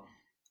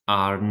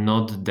are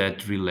not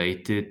that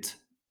related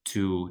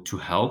to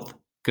health,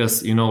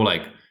 because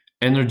like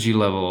energy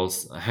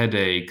levels,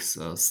 headaches,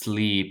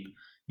 sleep,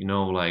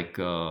 like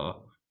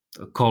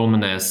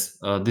calmness.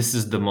 This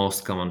is the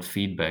most common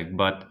feedback,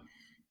 but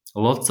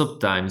lots of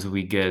times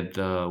we get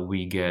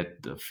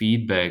the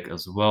feedback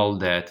as well,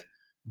 that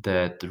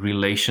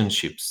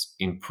relationships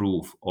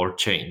improve or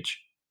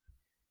change,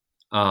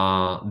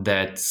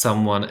 that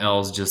someone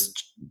else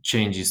just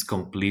changes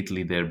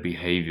completely their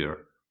behavior,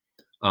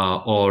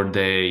 or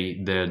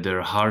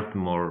their heart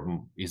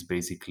more is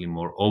basically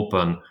more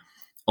open,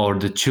 or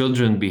the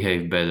children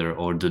behave better,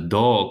 or the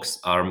dogs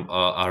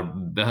are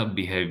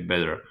behave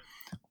better,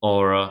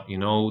 or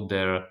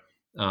their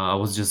I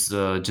was just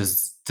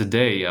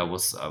today I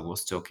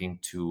was talking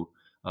to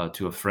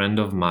a friend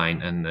of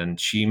mine, and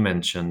she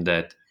mentioned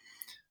that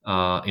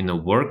in a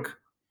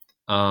work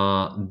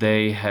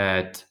they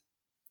had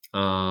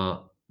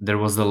there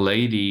was a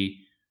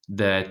lady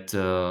that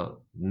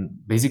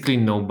basically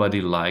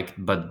nobody liked,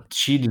 but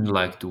she didn't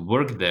like to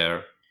work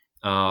there,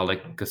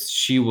 like because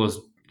she was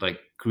like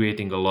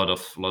creating a lot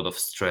of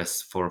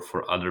stress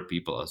for other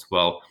people as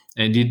well,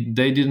 and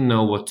they didn't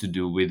know what to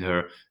do with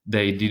her.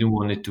 They didn't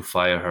want to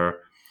fire her.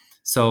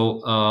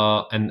 So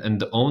and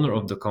the owner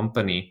of the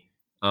company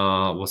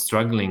was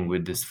struggling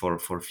with this for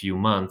a few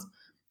months,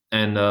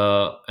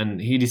 and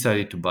he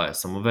decided to buy a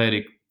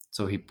Somavedic.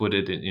 So he put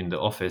it in the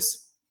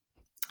office,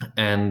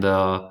 and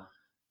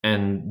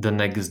the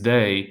next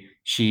day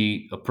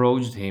she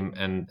approached him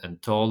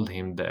and told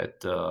him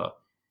that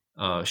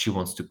she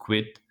wants to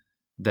quit,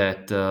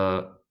 that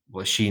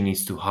well, she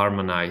needs to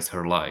harmonize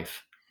her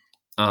life,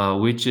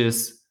 which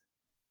is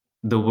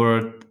the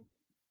word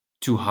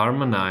to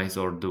harmonize,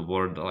 or the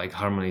word like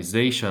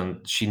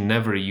harmonization. She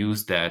never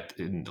used that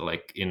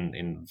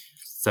in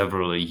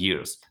several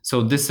years.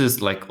 So this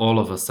is like all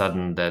of a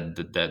sudden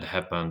that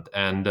happened,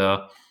 and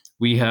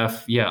we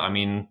have, yeah, I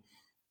mean,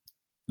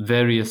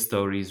 various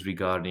stories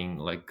regarding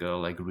like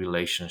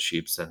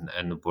relationships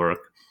and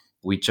work,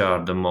 which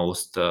are the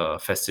most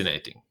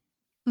fascinating.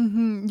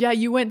 Yeah,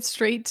 you went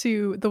straight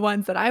to the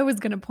ones that I was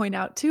going to point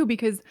out too,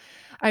 because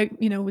I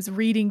was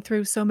reading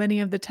through so many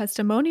of the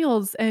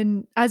testimonials.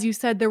 And as you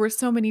said, there were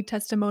so many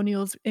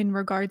testimonials in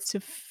regards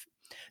to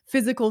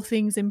physical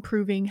things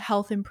improving,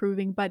 health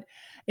improving. But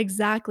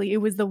exactly, it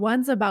was the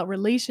ones about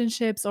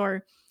relationships,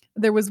 or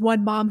there was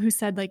one mom who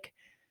said, like,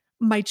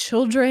 my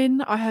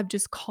children have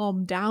just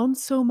calmed down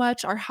so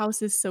much. Our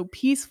house is so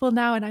peaceful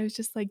now. And I was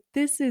just like,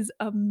 this is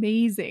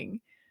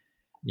amazing.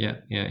 Yeah.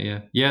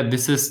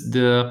 This is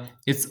the.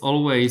 It's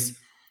always,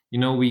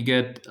 we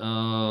get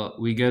a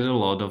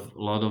lot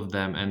of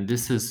them, and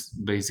this is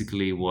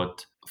basically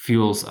what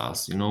fuels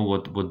us.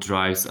 What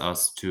drives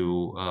us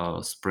to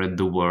spread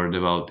the word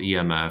about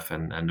EMF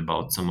and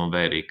about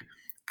Somavedic,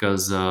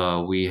 because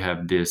we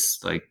have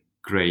this like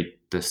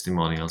great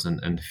testimonials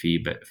and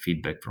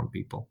feedback from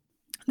people.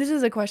 This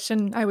is a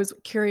question I was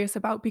curious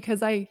about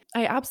because I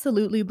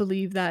absolutely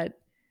believe that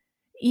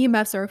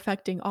EMFs are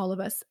affecting all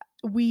of us.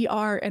 We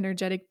are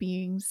energetic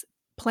beings.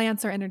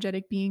 Plants are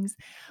energetic beings.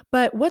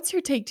 But what's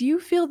your take? Do you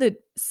feel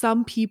that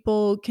some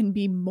people can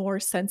be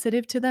more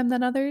sensitive to them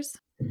than others?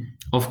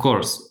 Of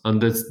course,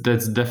 and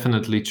that's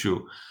definitely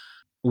true.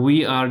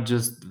 We are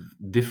just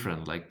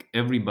different. Like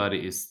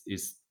everybody is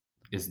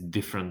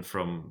different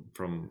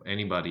from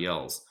anybody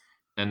else,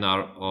 and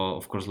are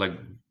of course, like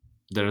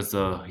there's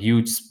a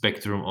huge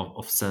spectrum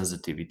of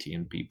sensitivity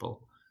in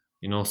people.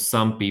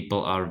 Some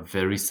people are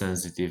very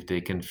sensitive. They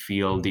can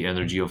feel the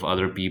energy of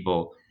other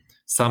people.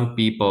 Some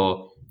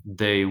people,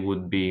 they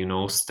would be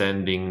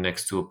standing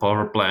next to a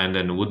power plant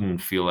and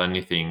wouldn't feel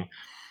anything.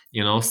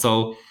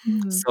 So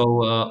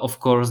Mhm. of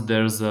course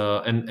there's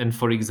and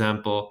for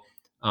example,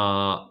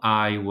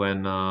 I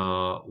when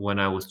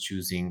I was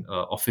choosing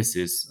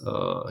offices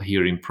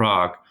here in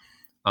Prague,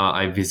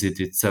 I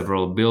visited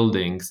several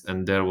buildings,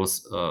 and there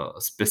was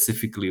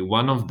specifically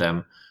one of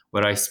them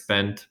where I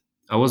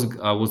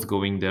was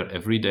going there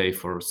every day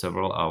for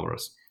several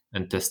hours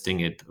and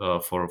testing it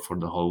for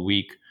the whole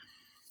week,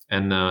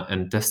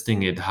 and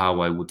testing it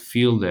how I would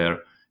feel there.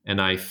 And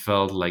I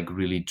felt like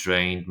really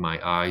drained. My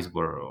eyes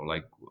were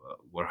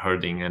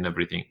hurting and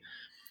everything.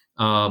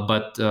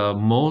 But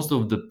most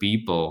of the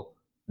people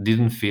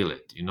didn't feel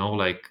it.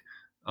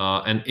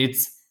 And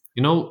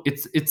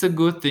it's a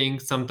good thing.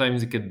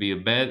 Sometimes it could be a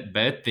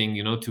bad thing.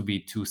 To be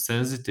too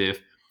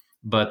sensitive,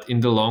 but in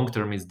the long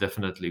term, it's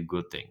definitely a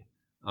good thing.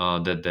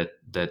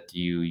 That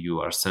you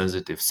are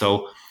sensitive.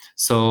 So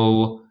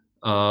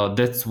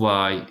that's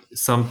why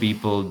some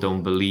people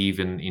don't believe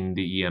in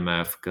the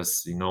EMF,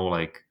 because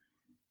like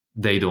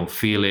they don't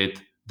feel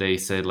it. They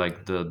say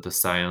like the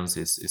science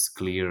is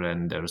clear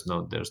and there's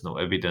no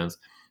evidence.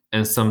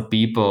 And some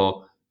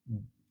people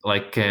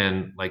like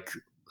can like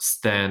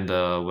stand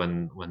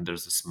when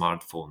there's a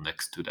smartphone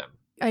next to them.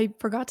 I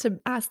forgot to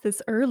ask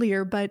this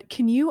earlier, but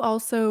can you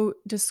also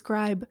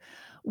describe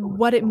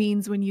what it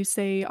means when you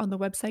say on the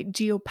website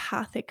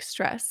geopathic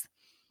stress?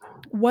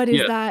 What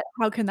is Yeah. that?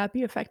 How can that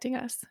be affecting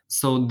us?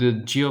 So the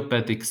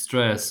geopathic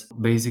stress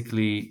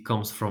basically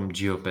comes from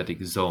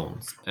geopathic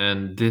zones.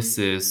 And this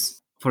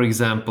is, for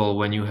example,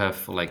 when you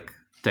have like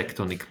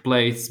tectonic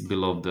plates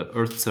below the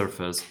Earth's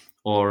surface,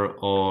 or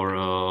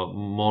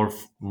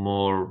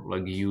more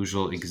like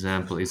usual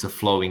example is a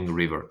flowing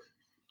river.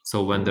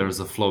 So when there's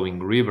a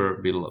flowing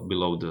river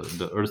below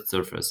the Earth's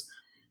surface,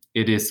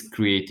 it is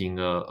creating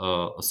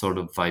a sort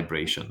of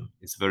vibration.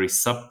 It's very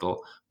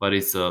subtle, but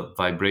it's a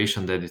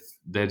vibration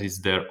that is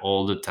there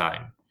all the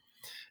time,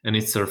 and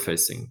it's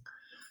surfacing.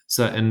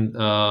 So, and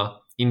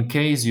in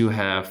case you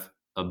have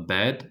a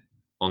bed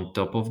on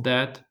top of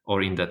that,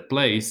 or in that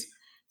place,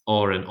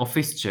 or an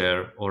office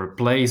chair, or a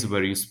place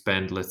where you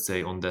spend, let's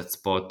say, on that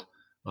spot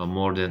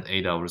more than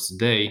 8 hours a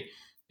day,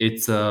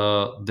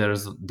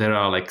 there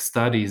are like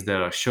studies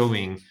that are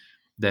showing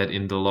that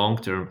in the long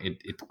term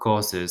it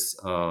causes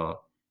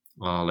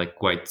like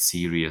quite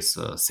serious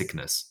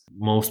sickness.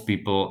 Most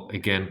people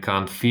again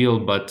can't feel,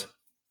 but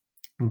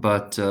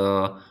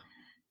the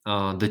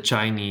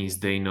Chinese,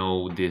 they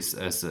know this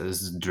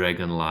as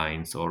dragon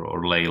lines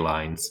or ley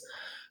lines,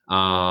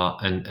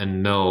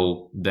 and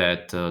know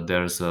that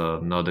there's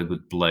not a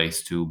good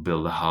place to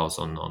build a house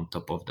on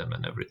top of them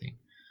and everything.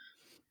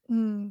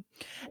 Mm.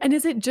 And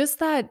is it just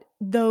that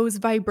those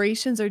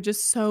vibrations are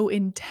just so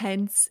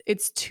intense,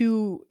 it's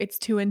too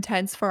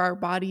intense for our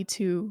body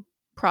to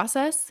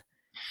process?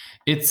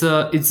 It's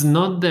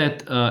not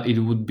that it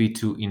would be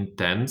too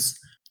intense.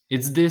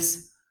 It's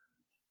this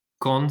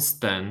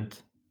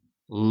constant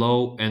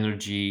low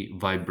energy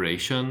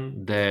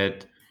vibration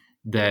that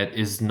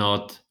is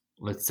not,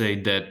 let's say,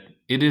 that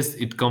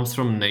it comes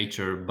from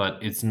nature, but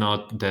it's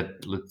not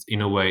that,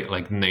 in a way,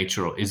 like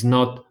natural. It's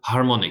not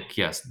harmonic.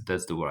 Yes,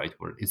 that's the right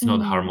word. It's not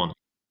Mm. harmonic,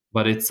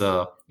 but it's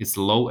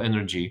low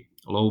energy,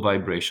 low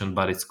vibration,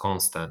 but it's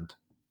constant.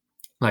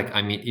 Like,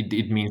 I mean,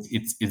 it means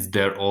it's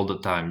there all the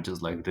time,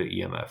 just like the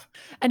EMF.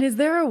 And is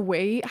there a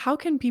way how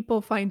can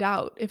people find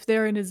out if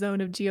they're in a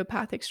zone of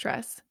geopathic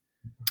stress?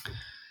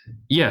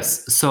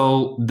 Yes,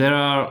 so there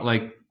are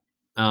like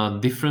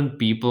different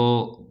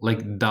people,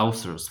 like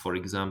dowsers, for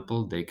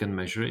example, they can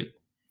measure it.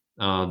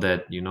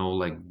 that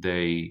like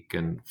they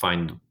can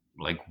find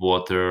like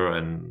water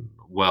and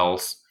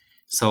wells.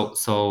 So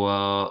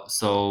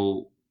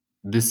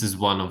this is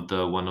one of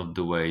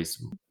the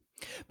ways.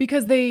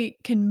 Because they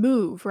can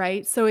move,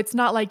 right? So it's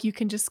not like you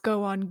can just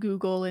go on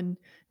Google and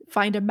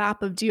find a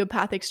map of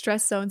geopathic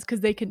stress zones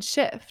because they can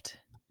shift.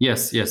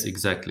 Yes, yes,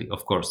 exactly.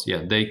 Of course,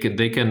 yeah. They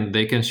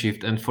can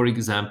shift. And for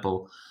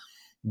example,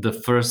 the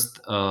first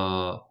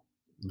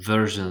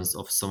versions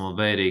of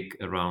Somavedic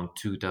around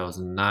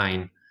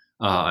 2009,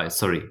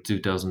 sorry,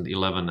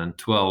 2011 and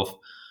 12,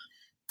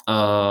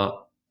 uh,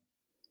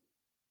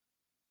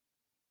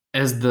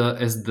 as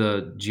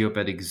the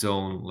geopathic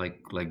zone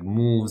like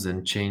moves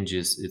and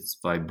changes its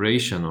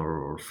vibration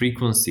or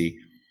frequency,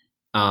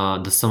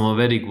 the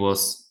Somavedic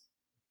was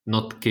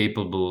not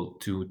capable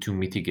to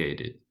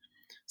mitigate it.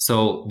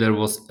 So there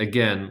was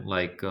again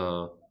like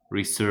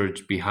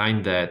research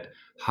behind that,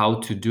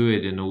 how to do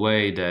it in a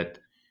way that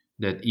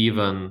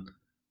even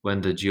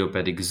when the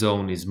geopathic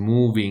zone is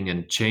moving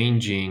and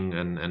changing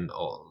and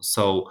all,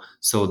 so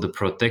the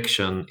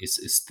protection is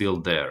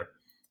still there.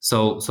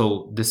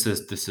 So this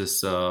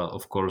is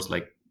of course,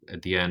 like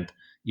at the end,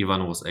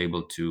 Ivan was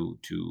able to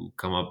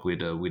come up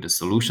with a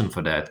solution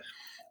for that.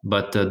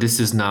 But this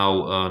is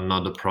now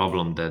not a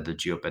problem that the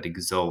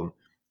geopathic zone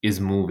is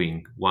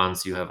moving.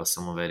 Once you have a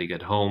Somavedic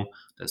at home,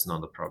 that's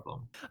not a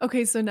problem.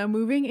 Okay, so now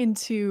moving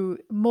into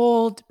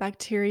mold,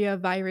 bacteria,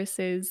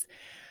 viruses.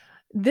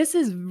 This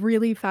is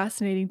really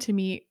fascinating to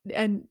me.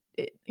 And,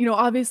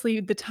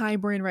 obviously, the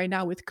time we're in right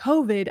now with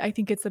COVID, I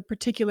think it's a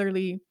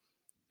particularly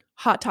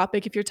hot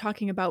topic if you're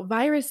talking about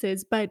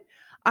viruses. But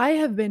I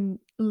have been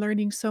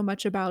learning so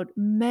much about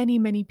many,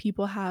 many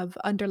people have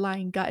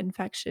underlying gut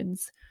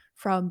infections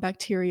from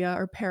bacteria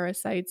or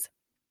parasites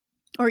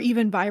or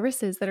even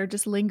viruses that are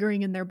just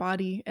lingering in their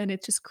body and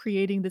it's just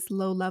creating this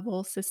low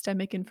level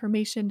systemic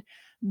inflammation.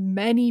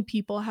 Many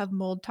people have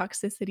mold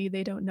toxicity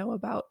they don't know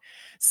about.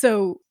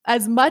 So,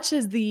 as much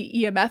as the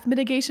EMF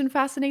mitigation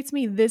fascinates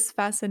me, this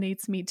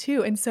fascinates me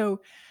too. And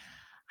so,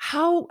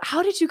 how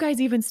did you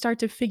guys even start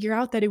to figure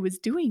out that it was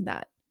doing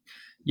that?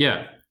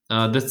 Yeah,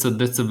 that's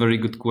a very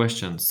good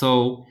question.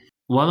 So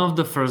one of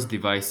the first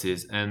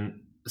devices, and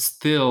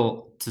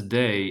still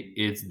today,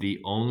 it's the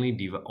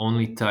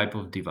only type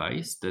of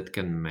device that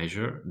can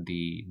measure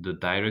the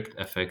direct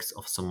effects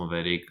of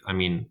Somavedic. I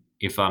mean,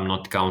 if I'm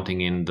not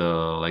counting in the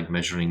like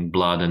measuring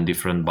blood and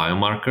different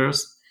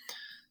biomarkers.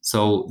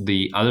 So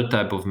the other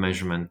type of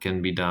measurement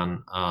can be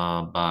done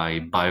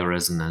by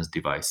bioresonance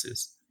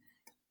devices,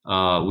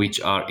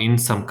 which are in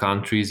some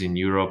countries in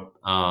Europe.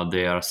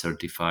 They are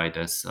certified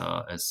as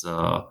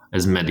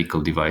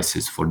medical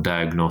devices for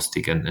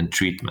diagnostic and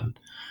treatment.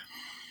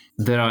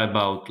 There are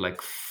about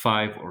like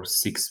 5 or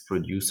 6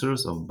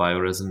 producers of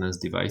bioresonance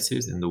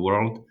devices in the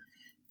world,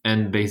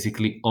 and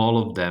basically all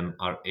of them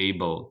are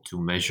able to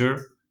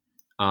measure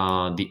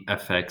the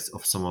effects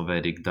of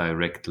Somavedic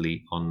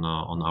directly on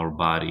our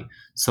body.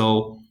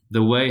 So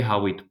the way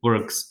how it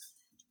works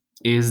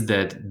is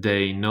that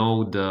they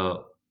know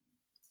the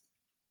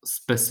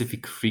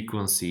specific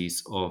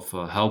frequencies of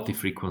healthy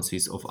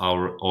frequencies of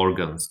our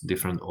organs,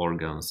 different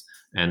organs,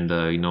 and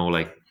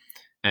like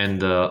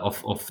and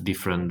of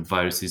different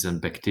viruses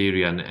and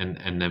bacteria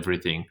and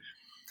everything.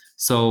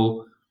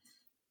 So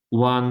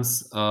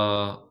once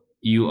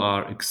you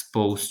are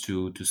exposed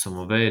to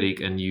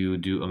Somavedic and you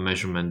do a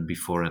measurement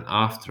before and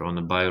after on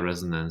a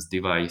bioresonance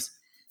device,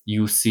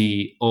 you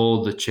see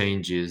all the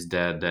changes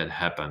that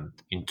happened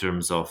in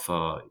terms of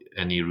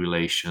any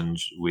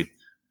relations with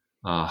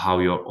how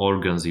your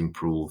organs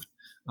improved,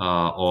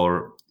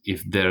 or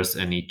if there's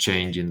any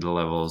change in the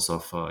levels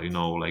of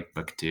like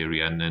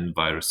bacteria and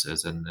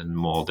viruses and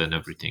mold and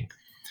everything.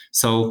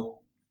 So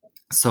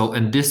so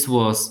and this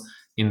was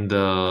in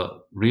the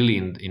really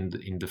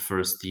in the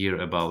first year,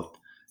 about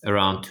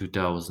around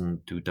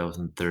 2000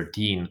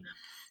 2013,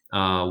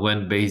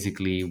 when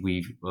basically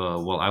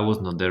well, I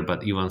was not there,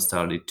 but Ivan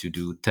started to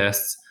do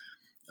tests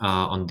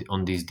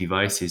on these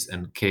devices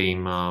and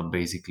came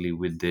basically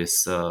with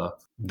this,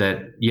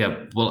 that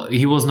yeah, well,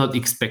 he was not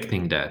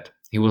expecting that.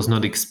 He was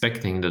not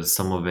expecting that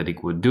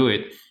Somavedic would do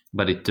it,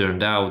 but it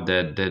turned out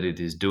that it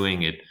is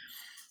doing it.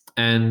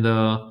 And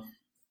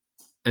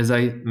as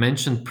I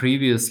mentioned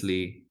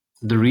previously,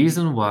 the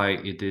reason why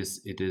it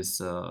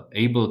is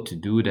able to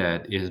do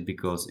that is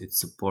because it's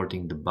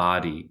supporting the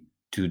body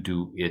to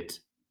do it.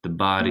 The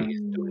body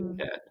is doing Mm.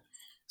 that.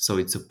 So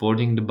it's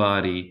supporting the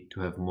body to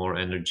have more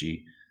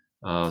energy,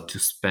 to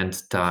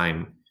spend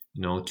time,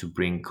 to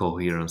bring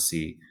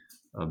coherency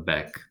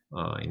back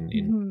in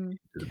Mhm.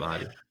 to the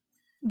body.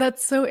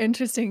 That's so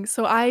interesting.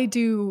 So I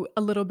do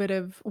a little bit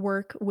of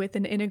work with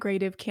an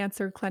integrative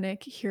cancer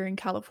clinic here in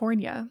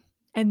California,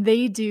 and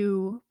they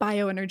do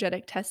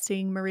bioenergetic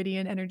testing,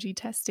 meridian energy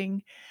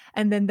testing,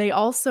 and then they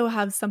also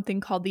have something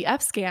called the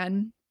F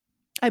scan.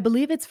 I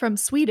believe it's from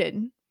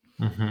Sweden,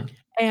 Hmm.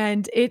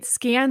 and it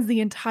scans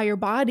the entire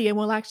body and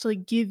will actually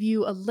give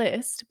you a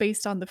list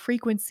based on the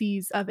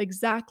frequencies of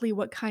exactly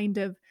what kind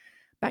of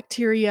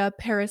bacteria,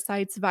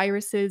 parasites,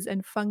 viruses,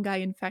 and fungi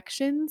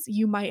infections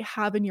you might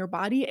have in your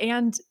body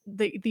and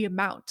the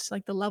amount,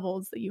 like the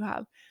levels that you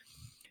have.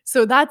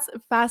 So that's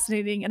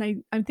fascinating,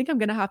 and I think I'm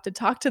gonna have to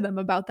talk to them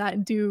about that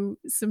and do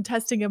some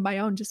testing of my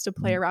own just to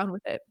play around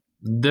with it.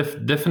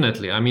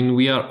 Definitely. I mean,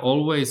 we are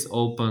always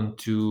open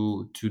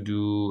to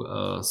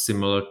do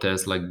similar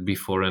tests like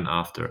before and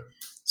after.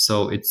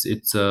 So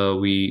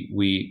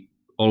we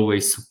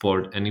always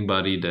support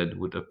anybody that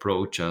would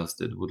approach us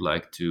that would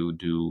like to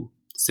do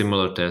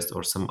similar test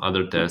or some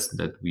other test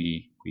that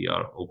we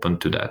are open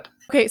to that.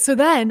 Okay, so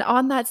then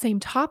on that same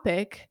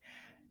topic,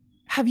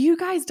 have you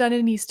guys done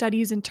any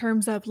studies in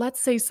terms of,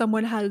 let's say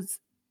someone has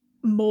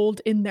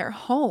mold in their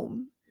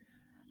home?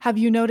 Have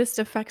you noticed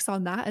effects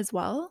on that as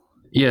well?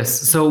 Yes,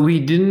 so we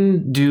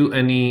didn't do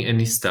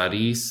any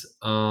studies.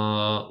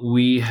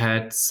 We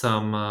had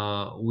some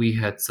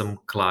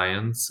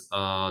clients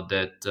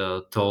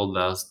that told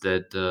us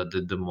that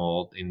the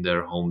mold in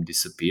their home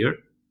disappeared,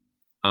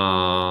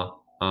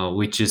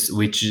 which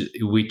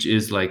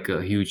is like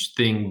a huge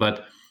thing.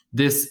 But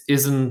this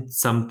isn't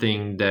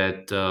something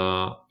that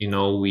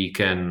we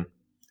can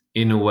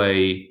in a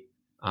way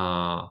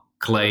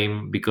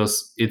claim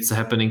because it's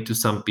happening to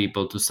some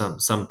people. To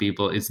some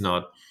people, it's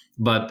not,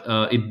 but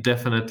it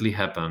definitely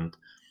happened.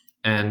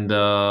 And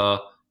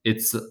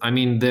it's I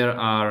mean there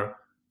are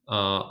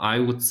I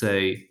would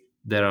say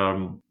there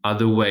are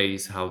other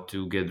ways how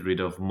to get rid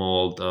of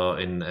mold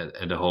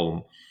at a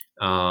home.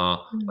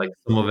 Like Mhm.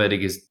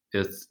 Somavedic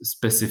is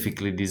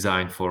specifically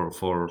designed for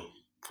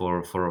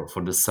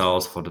the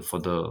cells, for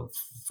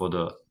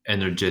the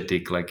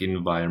energetic like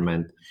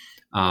environment.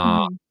 uh,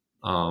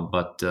 Mhm.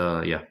 but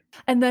yeah.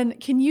 And then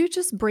can you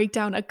just break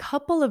down a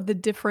couple of the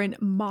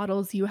different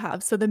models you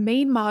have? So the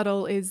main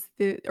model is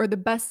the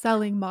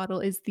best-selling model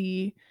is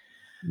the,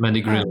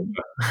 Medigreen. um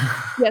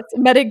yes,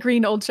 Medic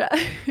Green Ultra.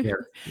 Yes,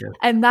 yes.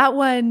 And that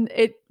one,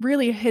 it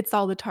really hits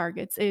all the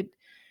targets. It,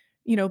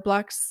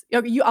 blocks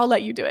I'll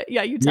let you do it.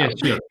 Yeah, you Yeah,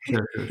 tell.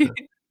 sure.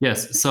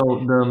 Yes, so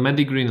the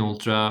Medigreen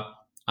Ultra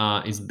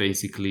is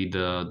basically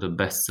the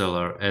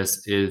bestseller,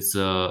 as is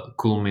a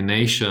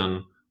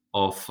culmination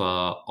of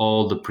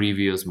all the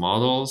previous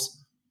models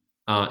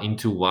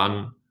into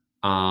one,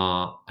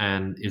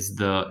 and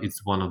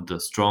it's one of the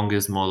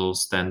strongest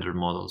models, standard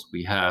models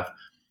we have.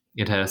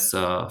 It has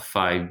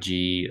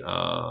 5G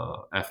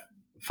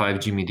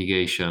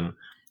mitigation.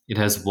 It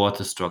has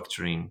water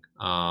structuring.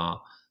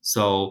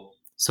 So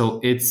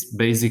it's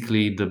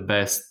basically the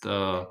best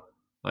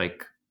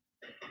like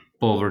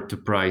power to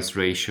price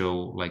ratio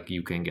like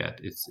you can get.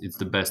 It's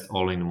the best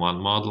all-in-one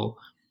model.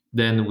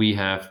 Then we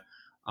have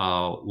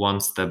one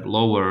step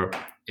lower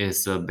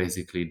is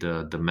basically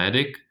the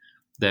Medic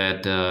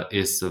that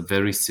is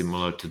very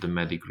similar to the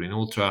Medic Green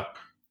Ultra,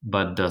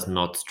 but does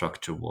not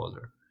structure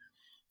water.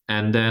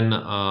 And then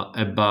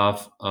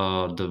above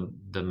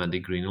the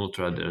Medic Green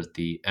Ultra, there's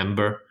the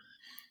Ember,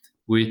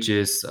 which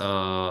is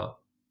our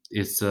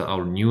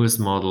newest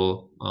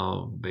model.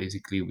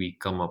 Basically, we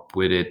come up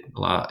with it.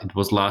 It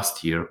was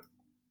last year,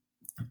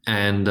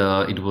 and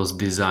it was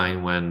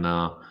designed when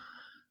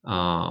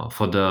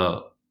for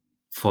the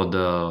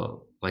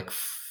like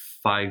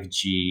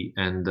 5G,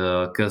 and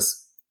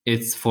because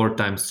it's 4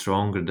 times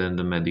stronger than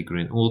the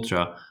Medigreen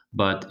Ultra,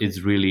 but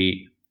it's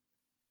really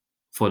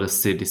for the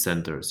city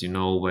centers,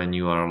 when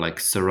you are like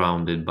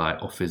surrounded by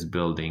office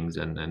buildings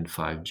and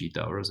 5G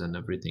towers and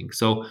everything.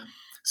 So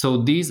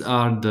these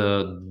are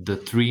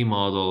the three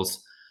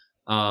models.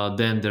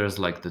 Then there's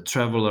like the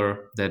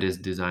Traveler that is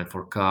designed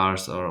for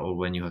cars, or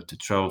when you have to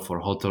travel, for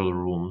hotel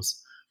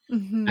rooms.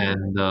 Mhm.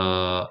 And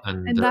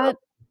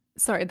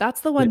And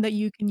that's the one that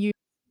you can use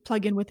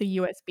plug in with a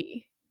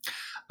USB.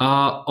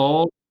 uh,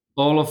 all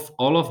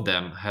all of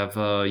them have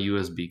a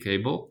USB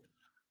cable.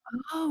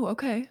 Oh,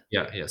 okay.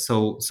 Yeah.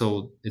 So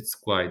it's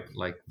quite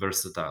like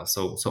versatile.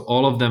 So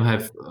all of them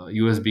have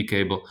USB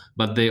cable,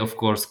 but they of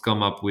course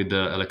come up with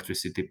the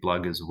electricity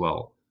plug as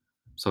well.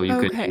 So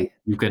Okay.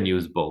 you can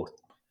use both.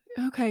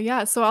 Okay,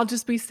 yeah, so I'll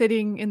just be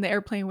sitting in the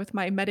airplane with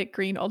my Medic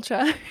Green Ultra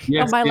on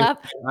Yes, my yes.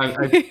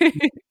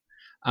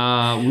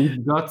 lap.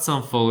 We've got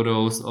some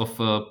photos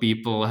of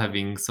people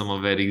having some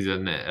of it in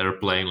an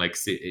airplane, like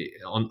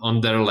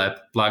on their lap,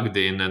 plugged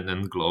in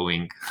and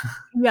glowing.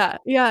 Yeah,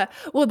 yeah.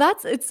 Well,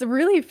 it's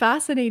really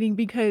fascinating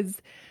because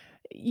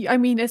I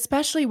mean,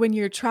 especially when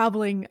you're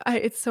traveling,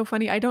 it's so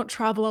funny. I don't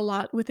travel a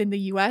lot within the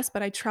US,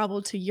 but I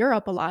travel to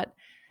Europe a lot.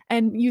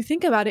 And you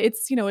think about it,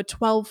 it's, a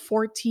 12,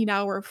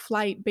 14-hour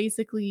flight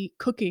basically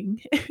cooking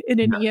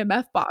in an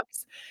EMF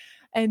box.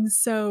 And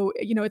so,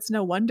 it's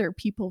no wonder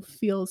people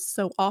feel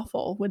so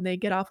awful when they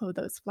get off of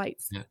those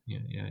flights.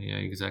 Yeah,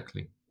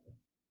 exactly.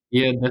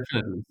 Yeah,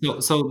 definitely.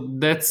 So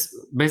that's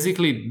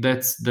basically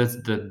that's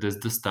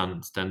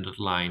the standard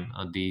line.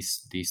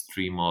 These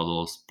three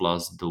models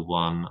plus the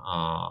one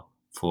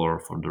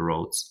for the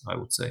roads, I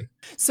would say.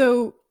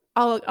 So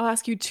I'll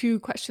ask you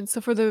two questions.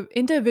 So for the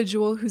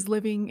individual who's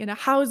living in a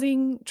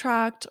housing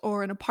tract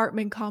or an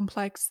apartment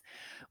complex,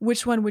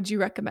 which one would you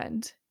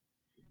recommend?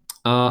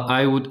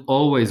 I would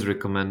always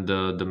recommend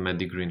the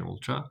Medigreen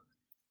Ultra.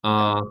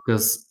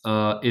 because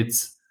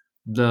it's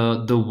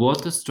the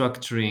water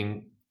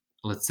structuring,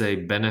 let's say,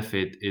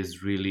 benefit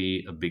is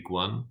really a big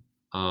one.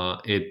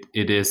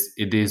 It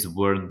is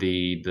worth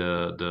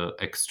the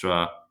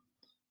extra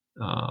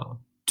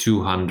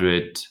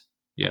 200,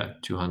 yeah,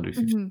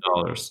 Mhm.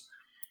 $250.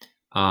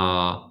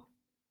 uh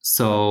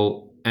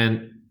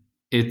and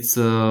it's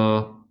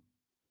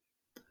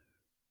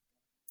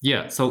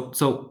yeah,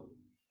 so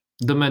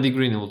the Medic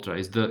Green Ultra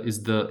is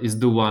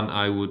the one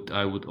I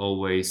would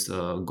always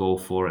go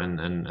for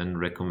and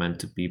recommend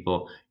to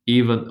people.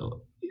 Even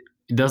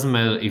it doesn't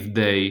matter if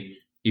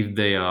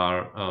they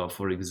are,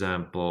 for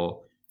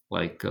example,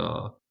 like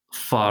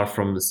far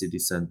from the city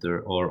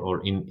center,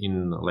 or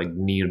in like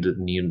near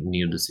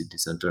the city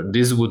center.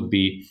 This would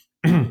be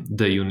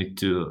the unit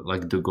to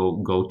like to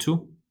go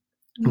to.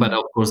 But Mhm.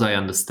 of course, I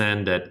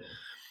understand that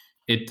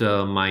it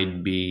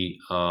might be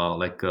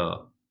like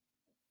a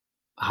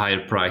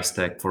higher price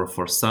tag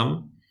for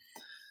some.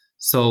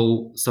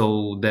 So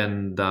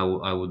then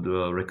I would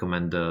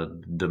recommend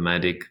the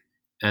Medic.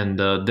 And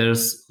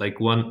there's like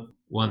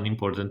one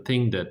important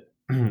thing that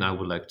I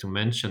would like to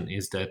mention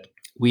is that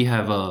we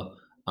have a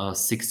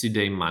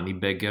 60-day money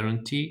back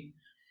guarantee.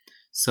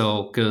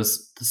 So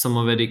because the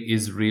Somavedic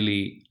is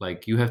really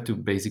like you have to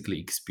basically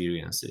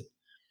experience it.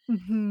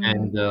 Mhm.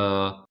 And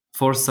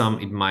for some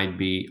it might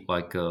be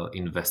like a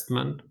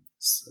investment,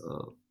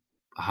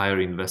 higher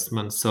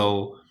investment.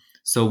 So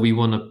we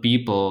want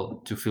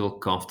people to feel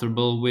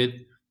comfortable with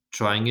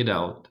trying it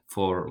out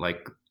for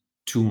like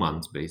 2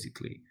 months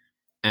basically.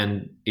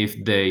 And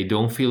if they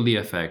don't feel the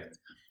effect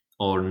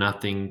or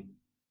nothing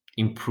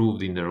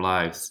improved in their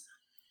lives,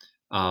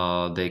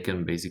 they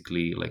can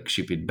basically like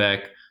ship it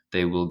back.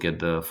 They will get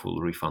the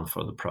full refund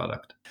for the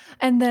product.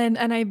 And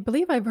I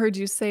believe I've heard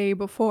you say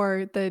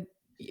before that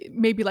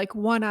maybe like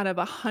 1 out of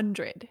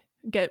 100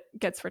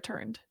 gets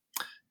returned.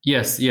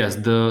 Yes, yes.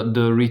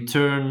 The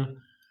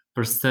return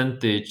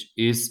percentage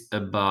is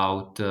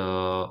about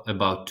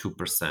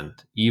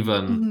 2%.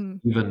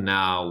 Mhm. Even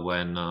now,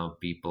 when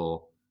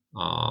people,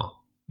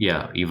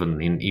 yeah,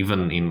 even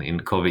in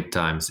COVID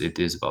times, it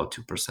is about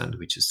 2%,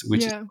 which is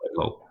Yeah. quite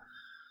low.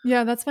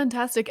 Yeah, that's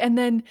fantastic. And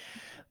then,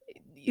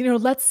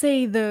 let's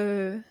say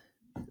the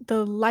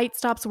light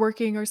stops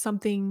working or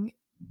something,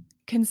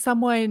 can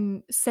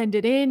someone send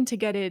it in to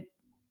get it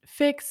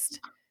fixed?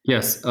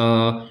 Yes,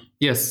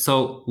 yes.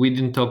 So we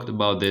didn't talk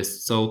about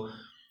this. So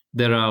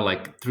there are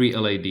like three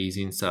LEDs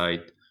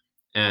inside,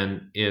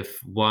 and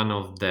if one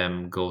of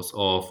them goes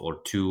off,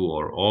 or two,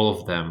 or all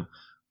of them,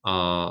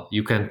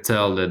 you can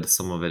tell that the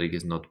Somavedic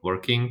is not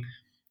working.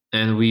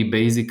 And we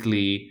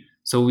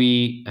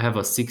have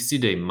a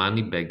 60-day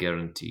money back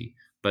guarantee,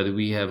 but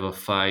we have a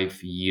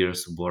 5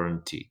 years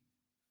warranty.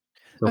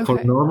 So for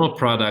Okay. normal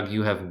product,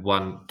 you have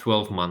one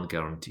 12-month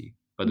guarantee,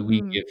 but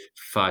we Mhm. give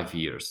 5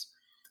 years.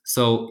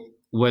 So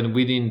when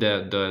within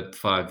the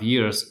 5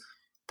 years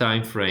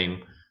time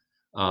frame,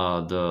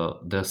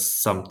 there's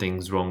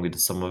something's wrong with the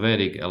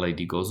Somavedic,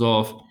 LED goes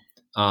off,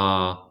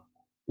 uh,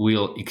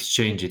 we'll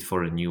exchange it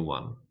for a new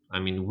one. I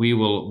mean, we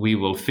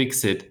will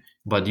fix it,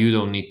 but you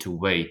don't need to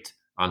wait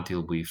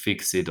until we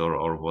fix it,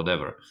 or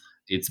whatever.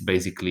 It's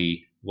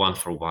basically one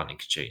for one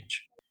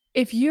exchange.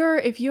 If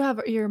you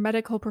have your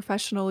medical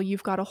professional,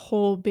 you've got a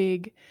whole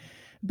big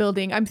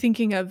building. I'm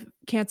thinking of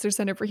Cancer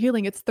Center for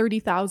Healing, it's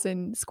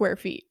 30,000 square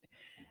feet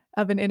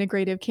of an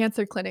integrative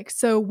cancer clinic.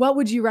 So what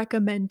would you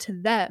recommend to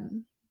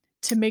them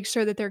to make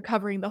sure that they're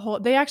covering the whole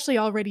they actually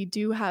already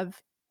do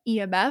have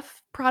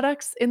EMF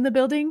products in the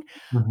building,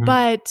 Mhm.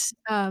 but,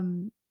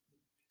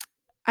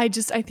 I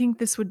think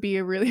this would be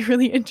a really,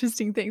 really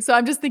interesting thing. So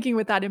I'm just thinking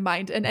with that in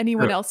mind and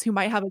anyone Sure. else who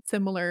might have a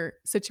similar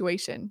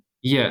situation.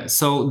 Yeah.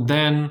 So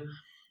then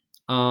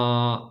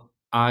Uh,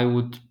 I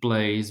would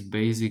place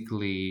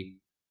basically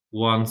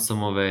one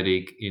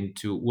Somavedic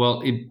into.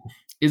 Well,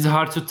 it's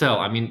hard to tell.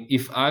 I mean,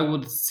 if I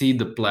would see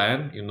the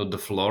plan, the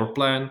floor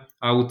plan,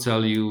 I would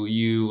tell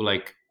you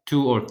like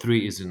two or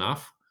three is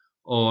enough,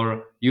 or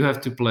you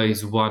have to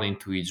place one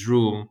into each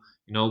room.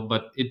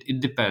 But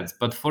it depends.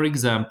 But for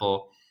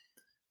example,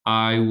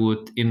 I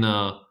would in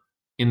a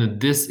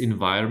this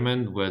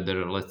environment where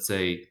there are, let's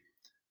say,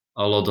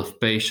 a lot of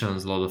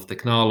patients, a lot of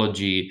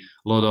technology,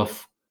 a lot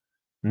of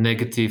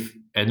negative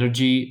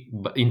energy,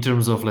 but in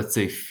terms of, let's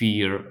say,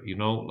 fear,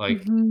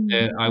 like,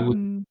 Mhm, I would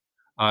mhm,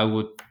 I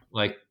would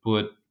like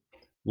put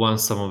one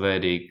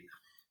Somavedic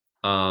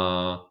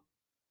uh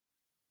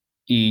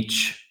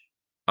each,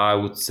 I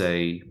would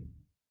say,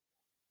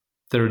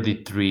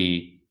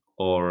 33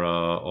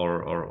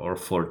 or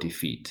 40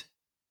 feet.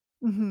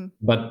 mhm.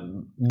 But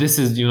this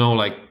is,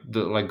 like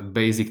the like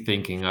basic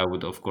thinking. I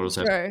would of course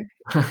have. Sure.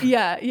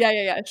 Yeah, yeah,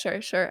 yeah, yeah,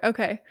 sure, sure,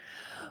 okay.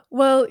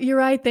 Well, you're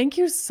right. Thank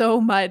you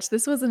so much.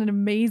 This was an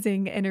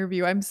amazing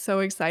interview. I'm so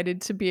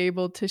excited to be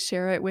able to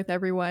share it with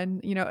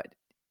everyone.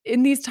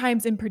 In these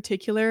times in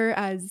particular,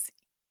 as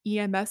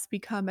EMS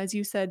become, as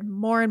you said,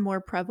 more and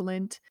more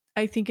prevalent,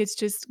 I think it's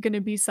just going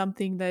to be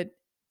something that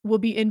will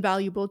be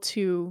invaluable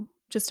to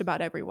just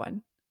about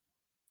everyone.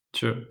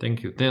 Sure,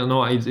 thank you.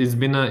 No, it's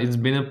been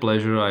a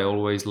pleasure. I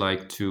always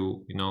like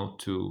to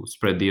to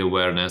spread the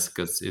awareness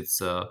because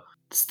it's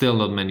still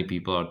not many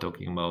people are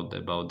talking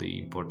about the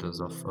importance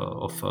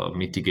of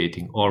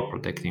mitigating or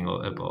protecting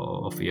of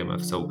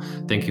EMF. So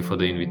thank you for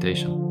the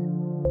invitation.